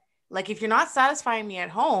that. Like if you're not satisfying me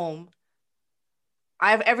at home,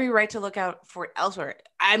 I have every right to look out for elsewhere.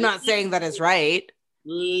 I'm not saying that is right.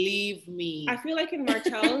 Leave me. I feel like in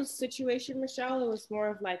Martell's situation, Michelle, it was more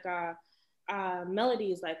of like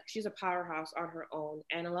Melody is like, she's a powerhouse on her own.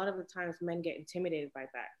 And a lot of the times men get intimidated by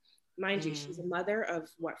that. Mind you, she's a mother of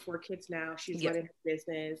 4 kids now. She's running her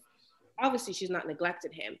business. Obviously, she's not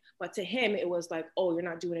neglected him. But to him, it was like, oh, you're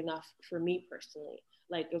not doing enough for me personally.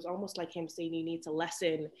 Like, it was almost like him saying you need to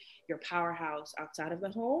lessen your powerhouse outside of the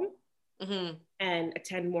home. Mm-hmm. And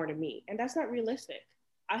attend more to me. And that's not realistic.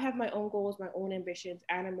 I have my own goals, my own ambitions,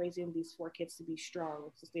 and I'm raising these 4 kids to be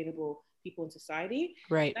strong, sustainable people in society.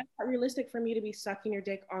 Right. That's not realistic for me to be sucking your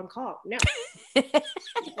dick on call. No.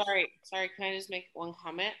 Sorry. Can I just make one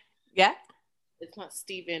comment? Yeah. It's not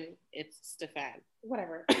Steven, it's Stefan.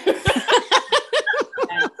 Whatever.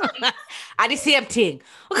 I just see him ting.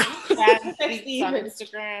 On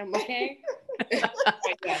Instagram, okay?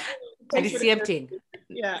 I just see him ting.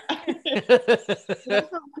 Yeah. That's how I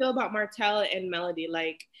feel about Martell and Melody.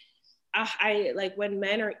 Like, I like when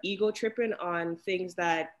men are ego tripping on things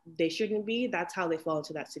that they shouldn't be, that's how they fall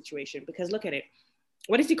into that situation. Because look at it.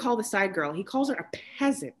 What does he call the side girl? He calls her a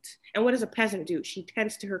peasant. And what does a peasant do? She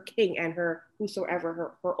tends to her king and her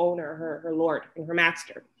whosoever, her owner, her lord, and her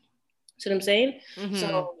master. See what I'm saying? Mhm.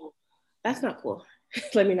 So that's not cool.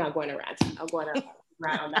 Let me not go on a rant. I'll go on a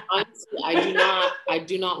rant on that. Honestly, I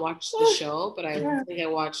do not watch the show, but I think I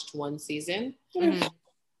watched one season. Mhm.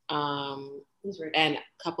 And a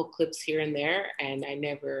couple clips here and there, and I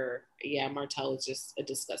never. Yeah, Martel was just a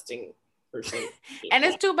disgusting person. And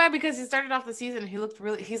it's too bad because he started off the season.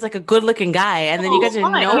 He's like a good looking guy. And then you get to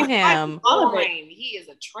know him. All of it. He is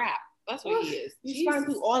a trap. That's what he is. He's fine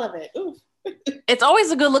through all of it. Oof. It's always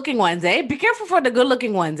the good looking ones, eh? Be careful for the good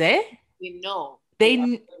looking ones, eh? You know.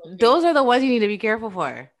 Those are the ones you need to be careful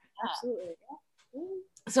for. Absolutely.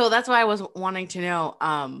 So that's why I was wanting to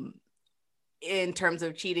know, in terms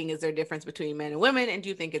of cheating, is there a difference between men and women? And do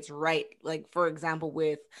you think it's right? Like, for example,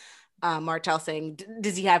 with Martel saying,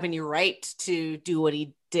 does he have any right to do what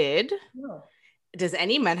he did? No. Does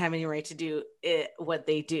any man have any right to do what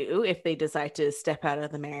they do if they decide to step out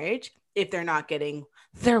of the marriage, if they're not getting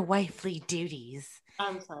their wifely duties?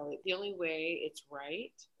 I'm sorry. The only way it's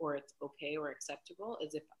right or it's okay or acceptable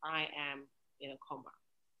is if I am in a coma.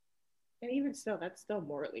 And even still, that's still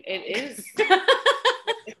morally wrong. It is.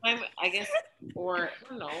 If I'm, I guess, or I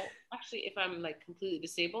don't know. Actually, if I'm like completely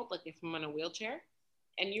disabled, like if I'm in a wheelchair,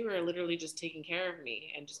 and you are literally just taking care of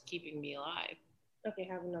me and just keeping me alive. Okay,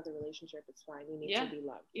 have another relationship. It's fine. You need to be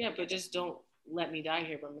loved. Yeah, but just don't let me die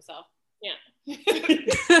here by myself. Yeah.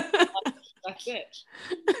 That's it.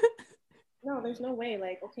 No, there's no way.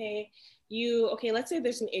 Like, let's say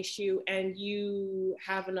there's an issue and you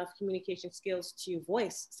have enough communication skills to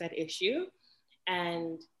voice said issue.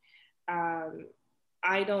 And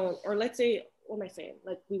I don't, or let's say, what am I saying?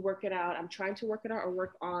 Like, we work it out. I'm trying to work it out or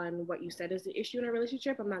work on what you said is the issue in a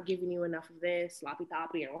relationship. I'm not giving you enough of this, sloppy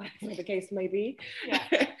toppy, or whatever the case may be. Yeah.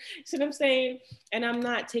 See what I'm saying? And I'm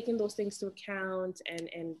not taking those things to account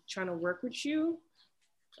and trying to work with you.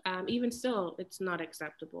 Even still, it's not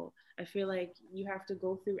acceptable. I feel like you have to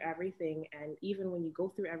go through everything. And even when you go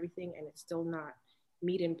through everything and it's still not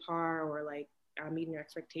meeting par or like meeting your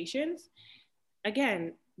expectations,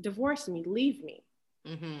 again, divorce me, leave me.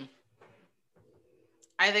 Mm-hmm.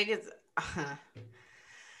 I think it's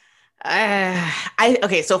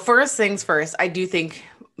okay, so first things first, I do think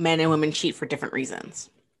men and women cheat for different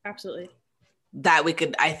reasons. Absolutely.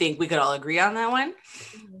 I think we could all agree on that one.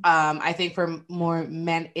 Mm-hmm. I think for more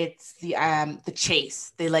men, it's the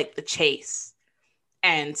chase. They like the chase.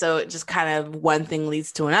 And so it just kind of one thing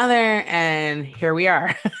leads to another, and here we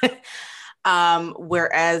are.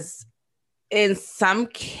 Whereas in some,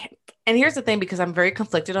 and here's the thing, because I'm very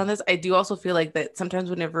conflicted on this, I do also feel like that sometimes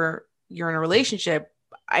whenever you're in a relationship,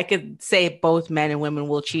 I could say both men and women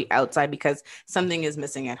will cheat outside because something is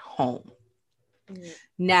missing at home. Mm-hmm.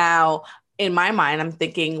 Now, in my mind, I'm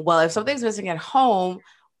thinking, well, if something's missing at home,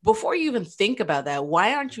 before you even think about that,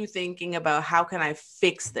 why aren't you thinking about how can I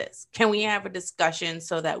fix this? Can we have a discussion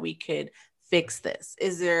so that we could fix this?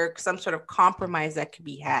 Is there some sort of compromise that could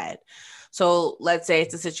be had? So let's say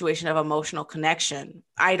it's a situation of emotional connection.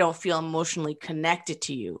 I don't feel emotionally connected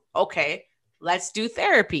to you. Okay, let's do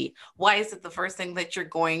therapy. Why is it the first thing that you're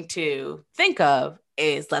going to think of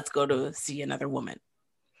is let's go to see another woman?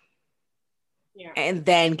 Yeah. And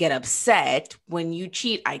then get upset when you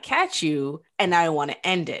cheat, I catch you, and I want to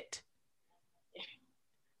end it.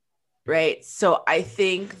 Right. So I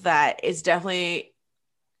think that it's definitely,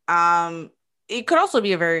 it could also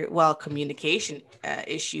be a very well communication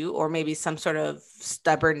issue, or maybe some sort of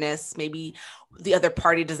stubbornness. Maybe the other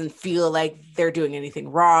party doesn't feel like they're doing anything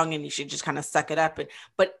wrong and you should just kind of suck it up.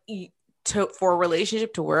 But for a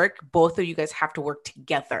relationship to work, both of you guys have to work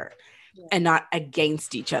together and not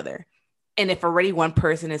against each other. And if already one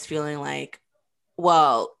person is feeling like,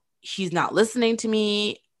 well, he's not listening to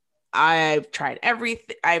me, I've tried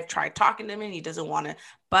everything, I've tried talking to him and he doesn't want to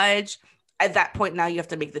budge. At that point, now you have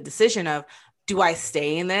to make the decision of, do I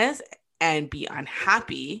stay in this and be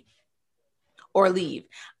unhappy or leave?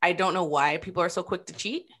 I don't know why people are so quick to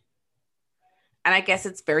cheat. And I guess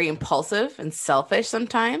it's very impulsive and selfish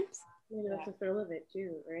sometimes. Maybe that's the thrill of it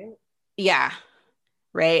too, right? Yeah.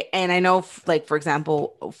 Right. And I know, like, for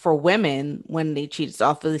example, for women, when they cheat, it's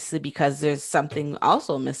obviously because there's something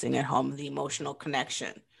also missing at home, the emotional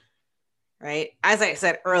connection. Right. As I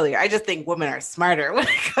said earlier, I just think women are smarter when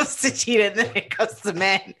it comes to cheating than it comes to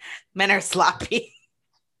men. Men are sloppy.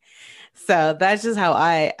 So that's just how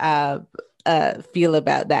I feel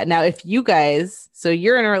about that. Now, if you guys, so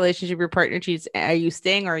you're in a relationship, your partner cheats, are you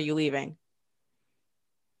staying or are you leaving?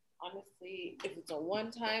 Honestly, if it's a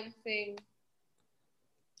one-time thing,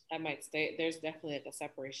 I might stay. There's definitely like a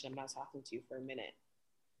separation. I'm not talking to you for a minute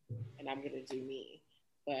and I'm going to do me,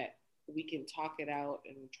 but we can talk it out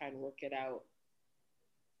and try and work it out.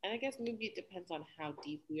 And I guess maybe it depends on how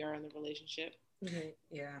deep we are in the relationship. Mm-hmm.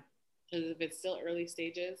 Yeah. Because if it's still early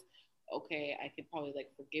stages, okay, I could probably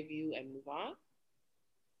like forgive you and move on.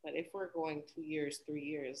 But if we're going 2 years, 3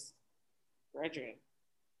 years, brethren,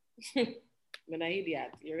 Menaidiat,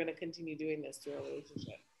 you're gonna continue doing this to a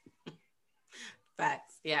relationship.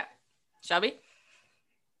 Facts. Yeah. Shelby?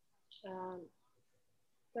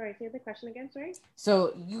 Sorry, say the question again. Sorry.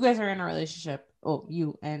 So you guys are in a relationship. Oh,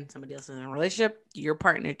 you and somebody else is in a relationship. Your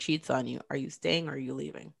partner cheats on you. Are you staying or are you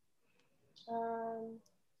leaving?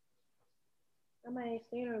 Am I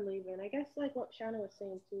staying or leaving? I guess like what Shanna was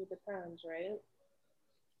saying too, depends, right?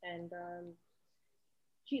 And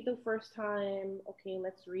cheat the first time, okay,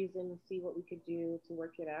 let's reason, see what we could do to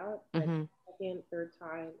work it out. But second, third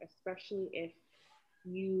time, especially if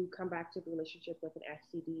you come back to the relationship with an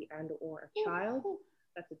STD and or a child,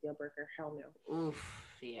 that's a deal breaker. Hell no. Oof,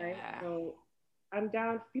 yeah. Right? So I'm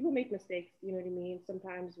down. People make mistakes, you know what I mean?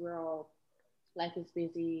 Sometimes life is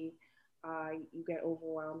busy. You get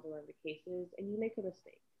overwhelmed in one of the cases and you make a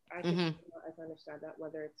mistake. I can understand that,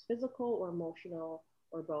 whether it's physical or emotional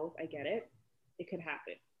or both. I get it. It could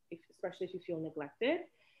happen, especially if you feel neglected.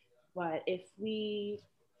 But if we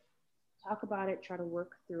talk about it, try to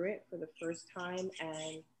work through it for the first time,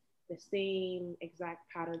 and the same exact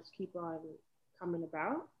patterns keep on coming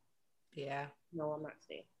about, no, I'm not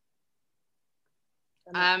staying.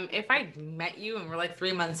 If I met you and we're like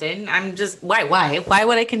 3 months in, I'm just why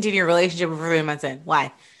would I continue a relationship for 3 months in?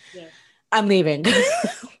 Why? Yeah. I'm leaving.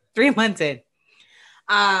 3 months in.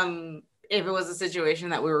 If it was a situation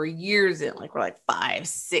that we were years in, like we're like 5,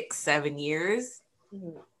 6, 7 years,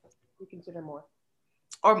 you consider more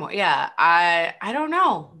or more. Yeah. I don't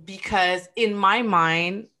know, because in my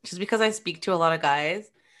mind, just because I speak to a lot of guys,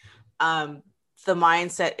 the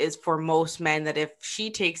mindset is for most men that if she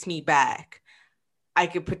takes me back, I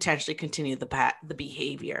could potentially continue the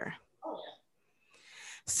behavior. Oh, yeah.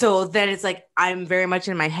 So then it's like, I'm very much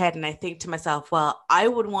in my head and I think to myself, well, I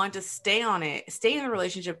would want to stay in the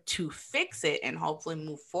relationship to fix it and hopefully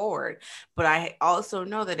move forward. But I also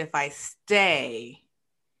know that if I stay,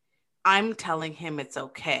 I'm telling him it's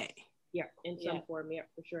okay. Yeah, in some form, yeah,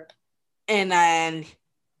 for sure. And then,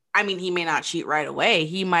 I mean, he may not cheat right away.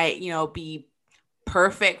 He might, be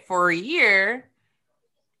perfect for a year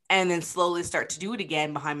and then slowly start to do it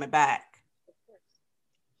again behind my back.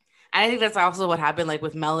 And I think that's also what happened like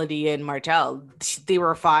with Melody and Martel. They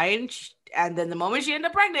were fine. And then the moment she ended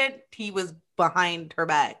up pregnant, he was behind her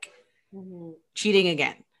back, cheating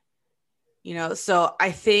again. So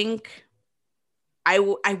I think I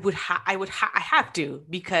have to,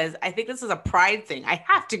 because I think this is a pride thing. I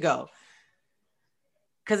have to go.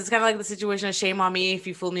 Because it's kind of like the situation of shame on me if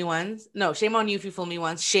you fool me once. No, shame on you if you fool me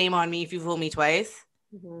once. Shame on me if you fool me twice.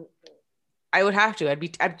 I would have to.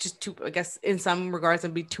 I'm just too, I guess in some regards,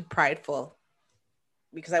 I'd be too prideful,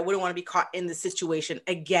 because I wouldn't want to be caught in the situation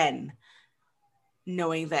again,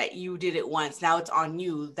 knowing that you did it once. Now it's on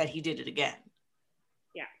you that he did it again.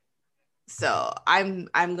 Yeah. So I'm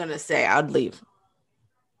going to say I'd leave.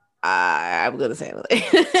 I'm going to say I'd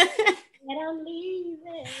leave. And I'm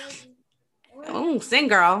leaving. Oh, sing,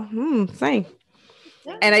 girl. Sing.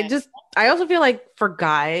 And I also feel like for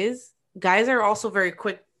guys are also very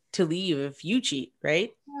quick to leave if you cheat,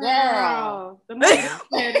 right? Girl.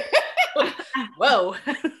 Whoa.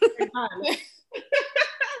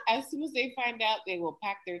 As soon as they find out, they will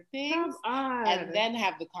pack their things and then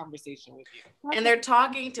have the conversation with you. And they're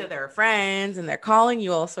talking to their friends and they're calling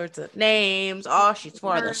you all sorts of names. Oh, she's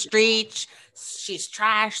for the streets. She's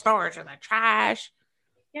trash. Throw her to the trash.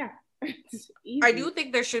 Yeah. I do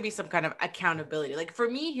think there should be some kind of accountability. Like for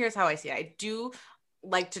me, here's how I see it. I do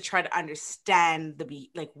like to try to understand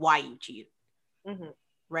why you cheat.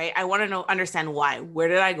 Right? I want to understand why. Where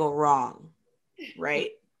did I go wrong? Right?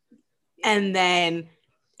 And then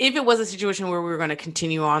if it was a situation where we were going to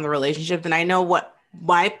continue on the relationship, then I know what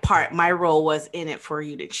my role was in it for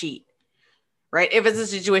you to cheat. Right? If it's a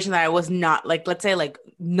situation that I was not, like, let's say, like,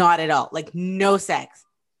 not at all, like no sex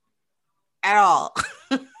at all.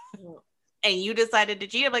 And you decided to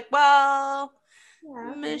cheat, I'm like, well,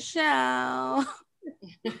 Michelle,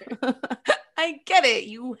 I get it.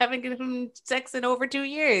 You haven't given him sex in over 2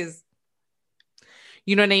 years.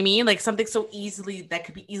 You know what I mean? Like something so easily that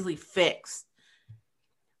could be easily fixed.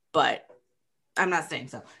 But I'm not saying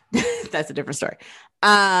so. That's a different story.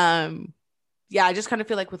 I just kind of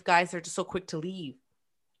feel like with guys, they're just so quick to leave.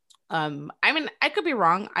 I mean, I could be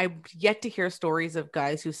wrong. I've yet to hear stories of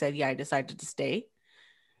guys who said, I decided to stay.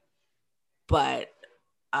 But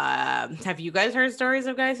have you guys heard stories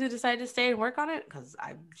of guys who decided to stay and work on it? Because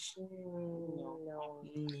I'm no.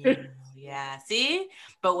 Yeah, see?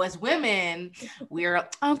 But as women, we're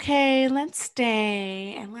okay, let's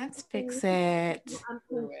stay and let's fix it. I'm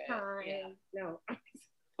Through it, fine. yeah. No.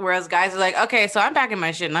 Whereas guys are like, okay, so I'm packing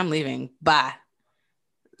my shit and I'm leaving. Bye.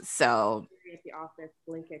 So At the office,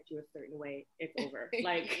 blink at you a certain way, it's over.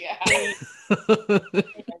 Like, yeah.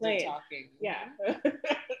 play it. Talking. Yeah.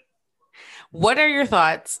 what are your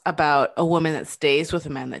thoughts about a woman that stays with a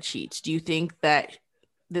man that cheats? Do you think that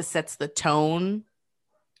this sets the tone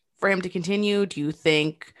for him to continue? Do you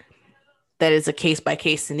think that is a case by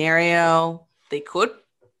case scenario? They could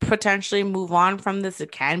potentially move on from this.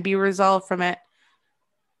 It can be resolved from it.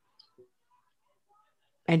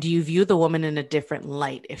 And do you view the woman in a different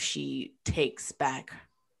light if she takes back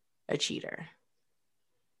a cheater?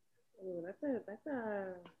 Ooh, that's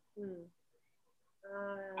a.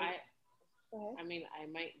 I mean, I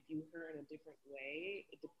might view her in a different way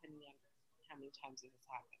depending on how many times it has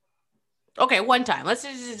happened. Okay, one time. Let's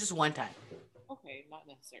just one time. Okay, not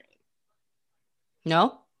necessarily.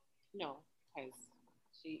 No? No, because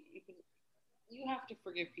you have to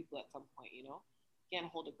forgive people at some point, you know? You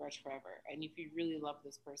can't hold a grudge forever. And if you really love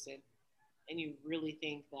this person and you really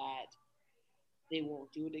think that they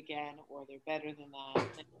won't do it again or they're better than that,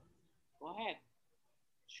 then go ahead.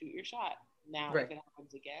 Shoot your shot. Now, right. If it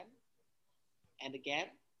happens again and again.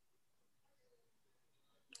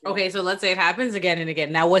 Okay, so let's say it happens again and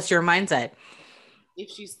again. Now, what's your mindset? If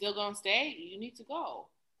she's still going to stay, you need to go.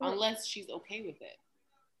 Unless she's okay with it.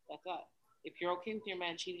 That's it. If you're okay with your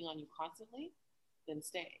man cheating on you constantly, then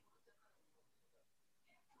stay.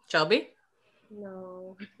 Shelby?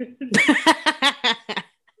 No.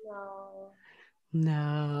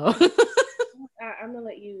 No. I'm gonna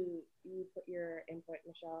let you put your input,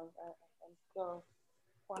 Michelle. I'm still.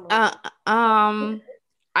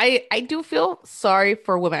 I do feel sorry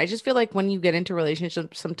for women. I just feel like when you get into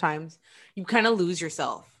relationships, sometimes you kind of lose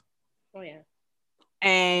yourself. Oh yeah.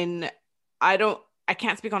 And I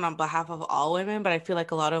can't speak on behalf of all women, but I feel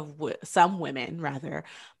like a lot of some women rather,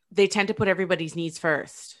 they tend to put everybody's needs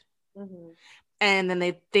first. Mm-hmm. And then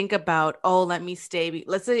they think about, oh, let me stay.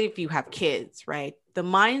 Let's say if you have kids, right? The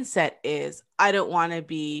mindset is, I don't want to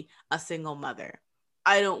be a single mother.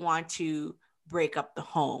 I don't want to break up the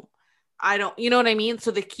home. You know what I mean?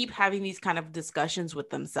 So they keep having these kind of discussions with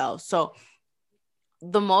themselves. So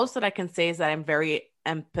the most that I can say is that I'm very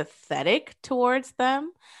empathetic towards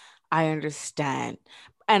them. I understand.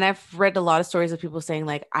 And I've read a lot of stories of people saying,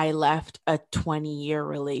 like, I left a 20-year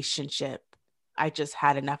relationship. I just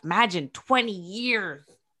had enough. Imagine 20 years.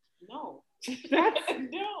 No.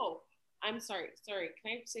 No. I'm sorry. Can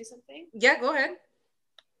I say something? Yeah, go ahead.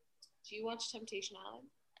 Do you watch Temptation Island?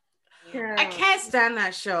 Yeah. I can't stand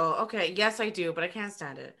that show. Okay, yes, I do, but I can't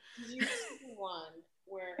stand it. Did you see the one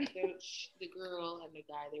where the girl and the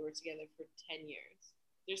guy, they were together for 10 years?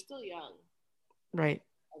 They're still young. Right.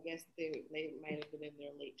 I guess they might have been in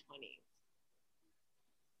their late 20s.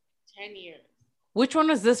 10 years. Which one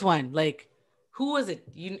was this one? Like, who was it?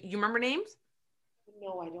 You remember names?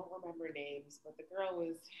 No, I don't remember names, but the girl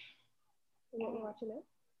was. You want me watching it?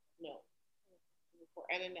 No.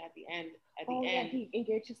 And then at the end. Yeah, he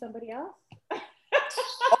engaged to somebody else.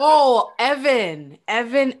 Oh, Evan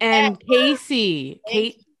and Casey.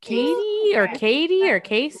 Katie or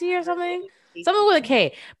Casey or something. Something with a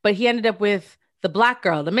K. But he ended up with the black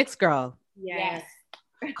girl, the mixed girl. Yes.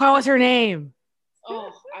 What was her name?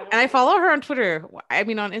 Oh, I follow her on Twitter. I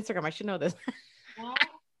mean, on Instagram. I should know this.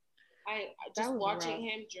 I just watching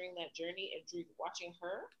him during that journey and watching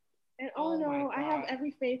her. And I have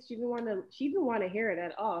every faith she didn't want to hear it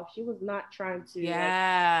at all. She was not trying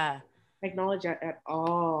to acknowledge it at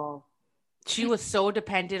all. She was so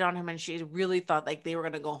dependent on him, and she really thought like they were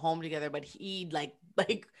gonna go home together. But he like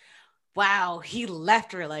wow, he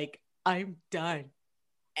left her like, I'm done,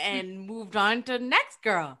 and moved on to the next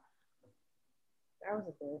girl. That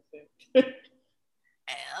was embarrassing.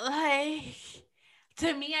 Like,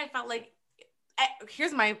 to me, I felt like,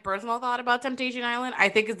 here's my personal thought about Temptation Island. I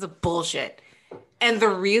think it's a bullshit. And the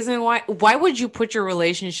reason why would you put your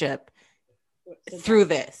relationship through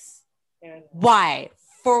this? Why?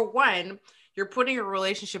 For one, you're putting your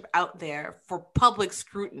relationship out there for public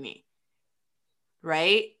scrutiny,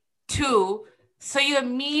 right? Two, so you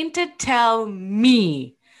mean to tell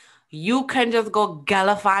me you can just go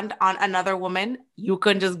gallivant on another woman? You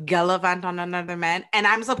can just gallivant on another man, and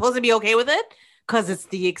I'm supposed to be okay with it? Because it's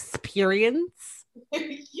the experience. Yeah.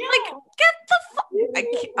 Like, get the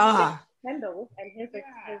fuck. Kendall and his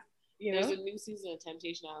There's a new season of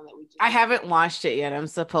Temptation Island that we just. I haven't watched it yet. I'm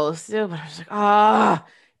supposed to, but I was like,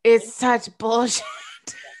 it's such bullshit.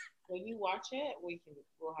 When you watch it,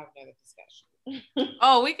 we'll have another discussion.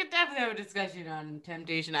 Oh, we could definitely have a discussion on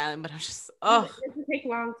Temptation Island, but I'm just oh. It doesn't take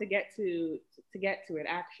long to get to it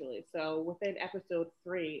actually. So within episode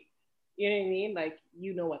 3, you know what I mean? Like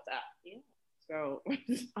you know what's up. Yeah. So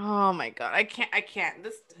Oh my god, I can't.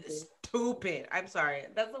 This is stupid. I'm sorry.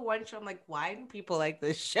 That's the one show I'm like, why do people like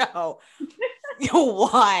this show?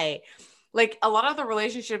 Why? Like a lot of the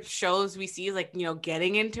relationship shows we see, like, you know,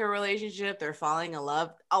 getting into a relationship, they're falling in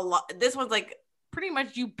love. A lot. This one's like pretty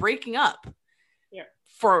much you breaking up. Yeah.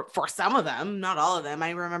 For some of them, not all of them.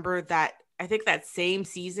 I remember that. I think that same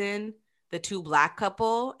season, the 2 black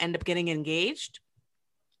couple end up getting engaged.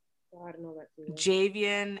 Oh, I don't know that season.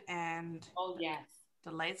 Javian and oh yes,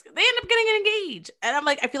 the lights. They end up getting engaged, and I'm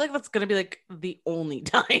like, I feel like that's gonna be like the only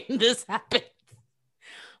time this happens.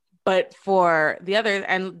 But for the others,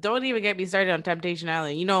 and don't even get me started on Temptation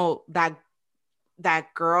Island. You know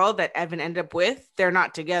that girl that Evan ended up with, they're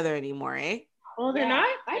not together anymore, eh? Oh, they're Yeah, not?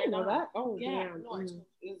 I they're didn't know not. that. Oh, yeah. damn. No, it was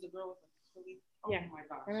the girl with the really. Oh Yeah. my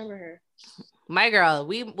gosh. I remember her. My girl,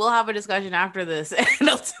 we'll have a discussion after this. And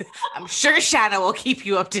I'm sure Shanna will keep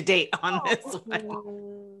you up to date on this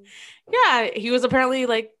one. Yeah, he was apparently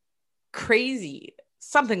like crazy,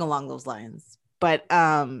 something along those lines. But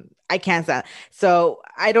I can't stand. So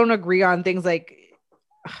I don't agree on things like.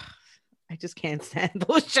 I just can't stand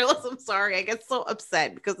those shows. I'm sorry. I get so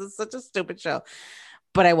upset because it's such a stupid show.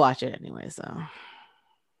 But I watch it anyway, so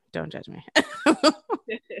don't judge me.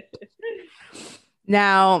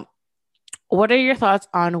 Now, what are your thoughts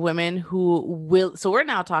on women who will? So we're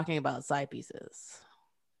now talking about side pieces.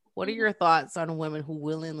 What are your thoughts on women who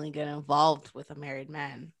willingly get involved with a married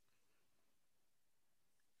man?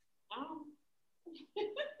 Well,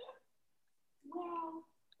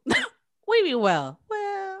 What do you mean, well?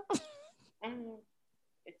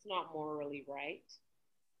 it's not morally right.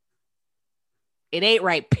 It ain't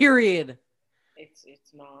right, period. It's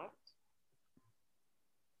not.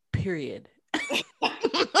 Period.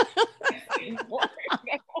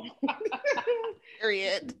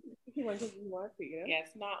 Period. Yeah,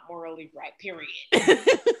 it's not morally right, period.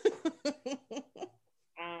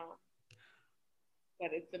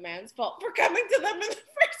 But it's the man's fault for coming to them in the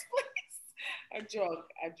first place. I'm drunk.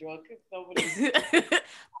 It's nobody's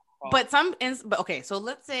but okay, so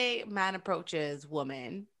let's say man approaches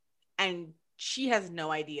woman and she has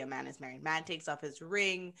no idea man is married. Man takes off his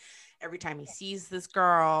ring every time he sees this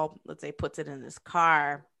girl, let's say puts it in his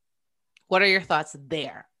car. What are your thoughts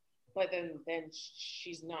there? But then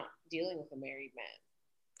she's not dealing with a married man.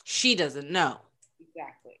 She doesn't know.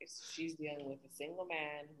 Exactly. She's dealing with a single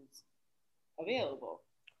man who's available.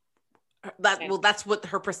 That's what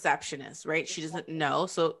her perception is, right? She doesn't know,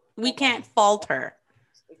 so we can't fault her.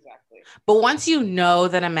 Exactly. But once you know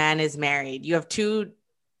that a man is married, you have 2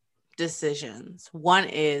 decisions. One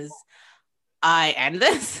is I end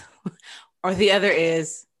this, or the other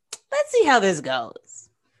is let's see how this goes.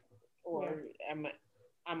 Or am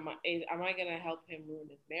I gonna help him ruin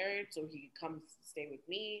his marriage so he comes stay with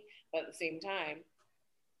me? But at the same time,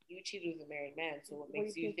 you cheated with a married man, so what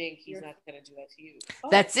makes you think he's not gonna do that to you?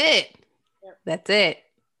 That's it. That's it.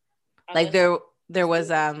 Like there was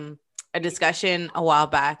a discussion a while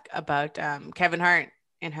back about Kevin Hart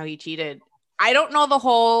and how he cheated. I don't know the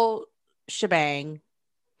whole shebang.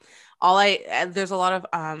 There's a lot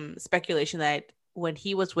of speculation that when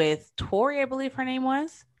he was with Tori, I believe her name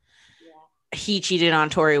was, he cheated on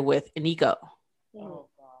Tori with Nico. Oh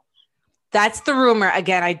gosh. That's the rumor.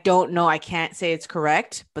 Again, I don't know. I can't say it's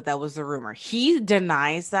correct, but that was the rumor. He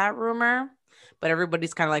denies that rumor, but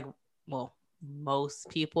everybody's kind of like, well, most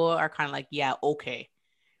people are kind of like, yeah, okay.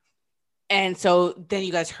 And so then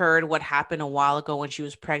you guys heard what happened a while ago when she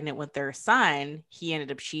was pregnant with their son. He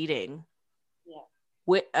ended up cheating.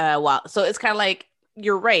 So it's kind of like,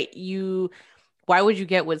 you're right. Why would you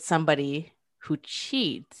get with somebody who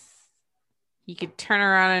cheats? You could turn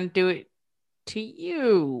around and do it to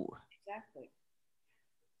you. Exactly.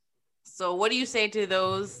 So what do you say to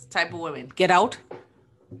those type of women? Get out.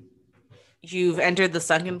 You've entered the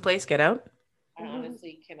sunken place. Get out. I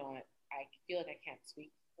honestly cannot. I feel like I can't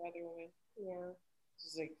speak for other women. Yeah.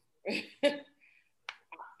 It's like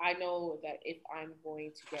I know that if I'm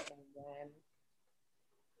going to get a man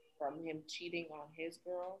from him cheating on his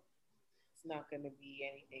girl, it's not going to be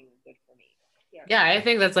anything good for me. Yeah, I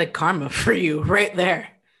think that's like karma for you right there.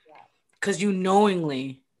 Yeah. Because you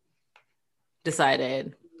knowingly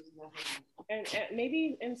decided. And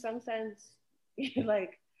maybe in some sense,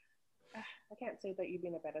 like, I can't say that you'd be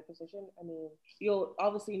in a better position. I mean, you'll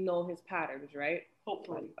obviously know his patterns, right?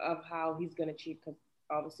 Hopefully. Of how he's going to cheat, because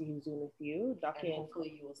obviously he's doing it with you. And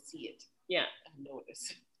hopefully you will see it. Yeah. And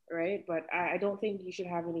notice. Right? But I don't think you should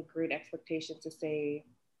have any great expectations to say,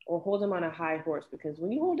 or hold him on a high horse, because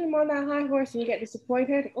when you hold him on that high horse and you get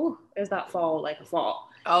disappointed, is that fall like a fall?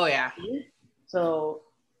 Oh yeah. So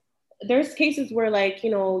there's cases where, like,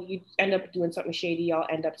 you end up doing something shady, y'all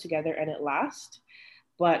end up together and it lasts.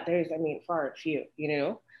 But there's, far and few,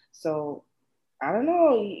 So I don't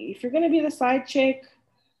know, if you're gonna be the side chick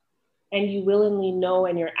and you willingly know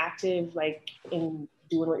and you're active, like, in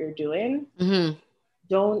doing what you're doing,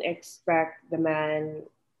 don't expect the man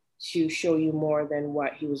to show you more than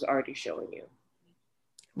what he was already showing you.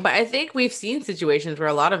 But I think we've seen situations where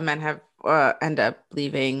a lot of men have end up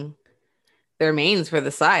leaving their mains for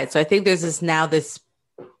the side. So I think there's this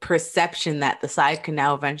perception that the side can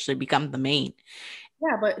now eventually become the main.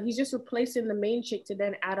 Yeah, but he's just replacing the main chick to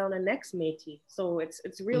then add on a next matey. So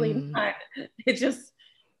it's really not.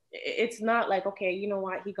 It's not like, okay, you know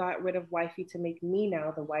what? He got rid of wifey to make me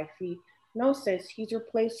now the wifey. No, sis, he's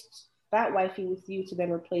replaced that wifey with you to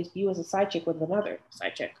then replace you as a side chick with another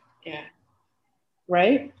side chick. Yeah.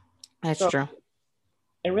 Right? That's true.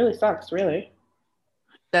 It really sucks, really.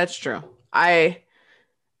 That's true. I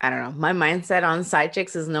don't know. My mindset on side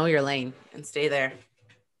chicks is know your lane and stay there.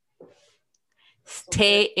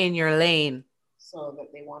 Stay in your lane. So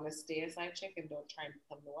that they want to stay a side chick and don't try and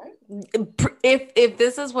become the wife? If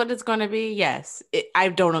this is what it's going to be, yes. I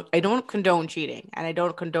don't condone cheating, and I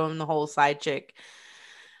don't condone the whole side chick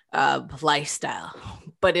lifestyle.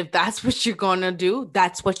 But if that's what you're going to do,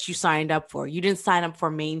 that's what you signed up for. You didn't sign up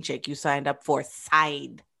for main chick. You signed up for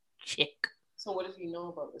side chick. So what if you know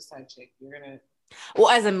about the side chick? You're going to... Well,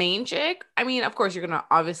 as a main chick, of course, you're going to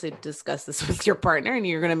obviously discuss this with your partner and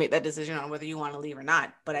you're going to make that decision on whether you want to leave or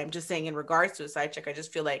not. But I'm just saying, in regards to a side chick, I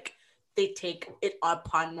just feel like they take it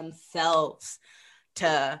upon themselves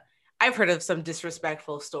to... I've heard of some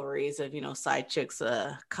disrespectful stories of, side chicks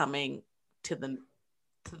coming to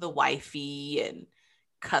the wifey and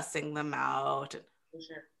cussing them out. For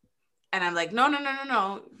sure. And I'm like,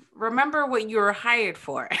 no. Remember what you were hired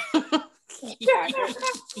for.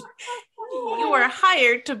 You were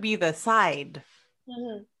hired to be the side.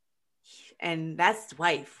 And that's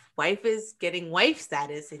wife. Wife is getting wife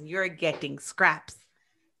status and you're getting scraps.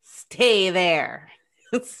 Stay there.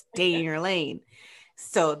 Stay in your lane.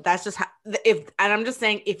 So that's just how, and I'm just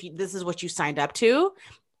saying, this is what you signed up to,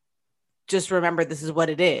 just remember this is what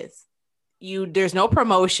it is. There's no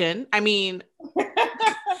promotion. No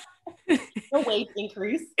wage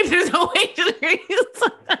increase. There's no wage increase.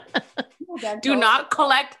 Do not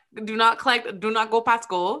go past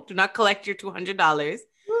goal. Do not collect your $200.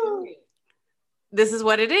 This is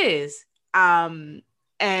what it is. And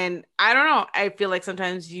I don't know. I feel like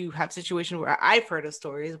sometimes you have situations where I've heard of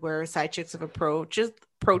stories where side chicks have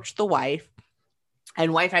approached the wife,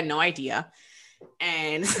 and wife had no idea.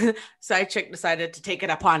 And side chick decided to take it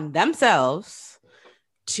upon themselves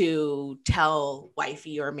to tell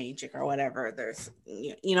wifey or main chick or whatever,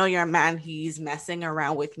 you're a man, he's messing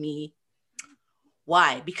around with me.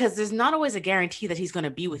 Why? Because there's not always a guarantee that he's going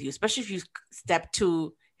to be with you, especially if you step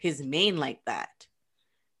to his main like that.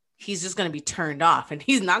 He's just going to be turned off, and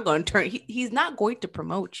he's not going to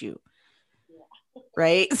promote you. Yeah.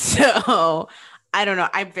 Right? So I don't know.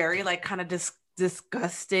 I'm very kind of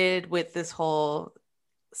disgusted with this whole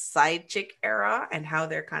side chick era and how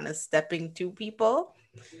they're kind of stepping to people.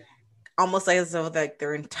 Yeah. Almost like as though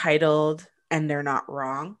they're entitled and they're not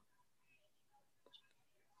wrong.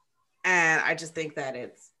 And I just think that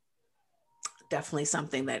it's definitely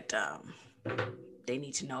something that they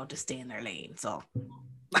need to know to stay in their lane. So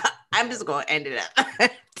I'm just going to end it at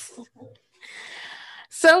that.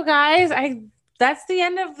 So guys, that's the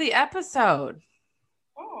end of the episode.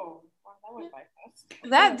 Oh, that went by fast.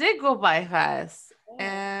 That did go by fast.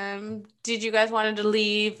 Did you guys wanted to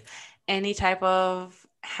leave any type of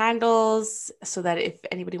handles so that if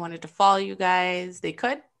anybody wanted to follow you guys, they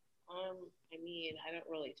could? I don't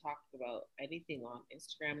really talk about anything on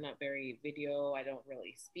Instagram, not very video. I don't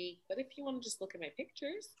really speak. But if you want to just look at my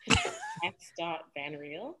pictures,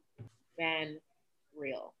 x.vanreal, Van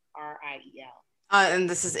Real, RIEL. And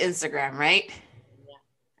this is Instagram, right?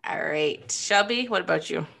 Yeah. All right. Shelby, what about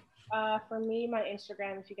you? For me, my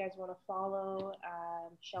Instagram, if you guys want to follow,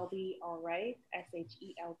 Shelby Allright,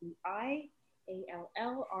 SHELBI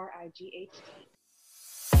ALLRIGHT.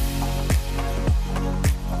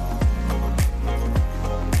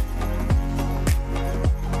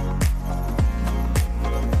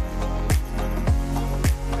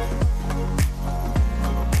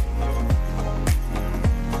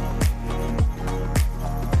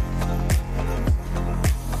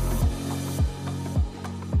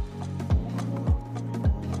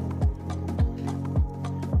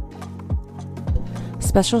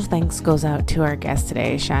 Special thanks goes out to our guests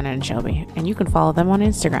today, Shannon and Shelby, and you can follow them on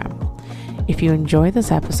Instagram. If you enjoyed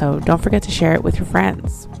this episode, don't forget to share it with your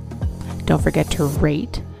friends. Don't forget to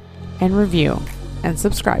rate and review and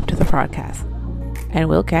subscribe to the podcast. And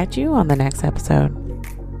we'll catch you on the next episode.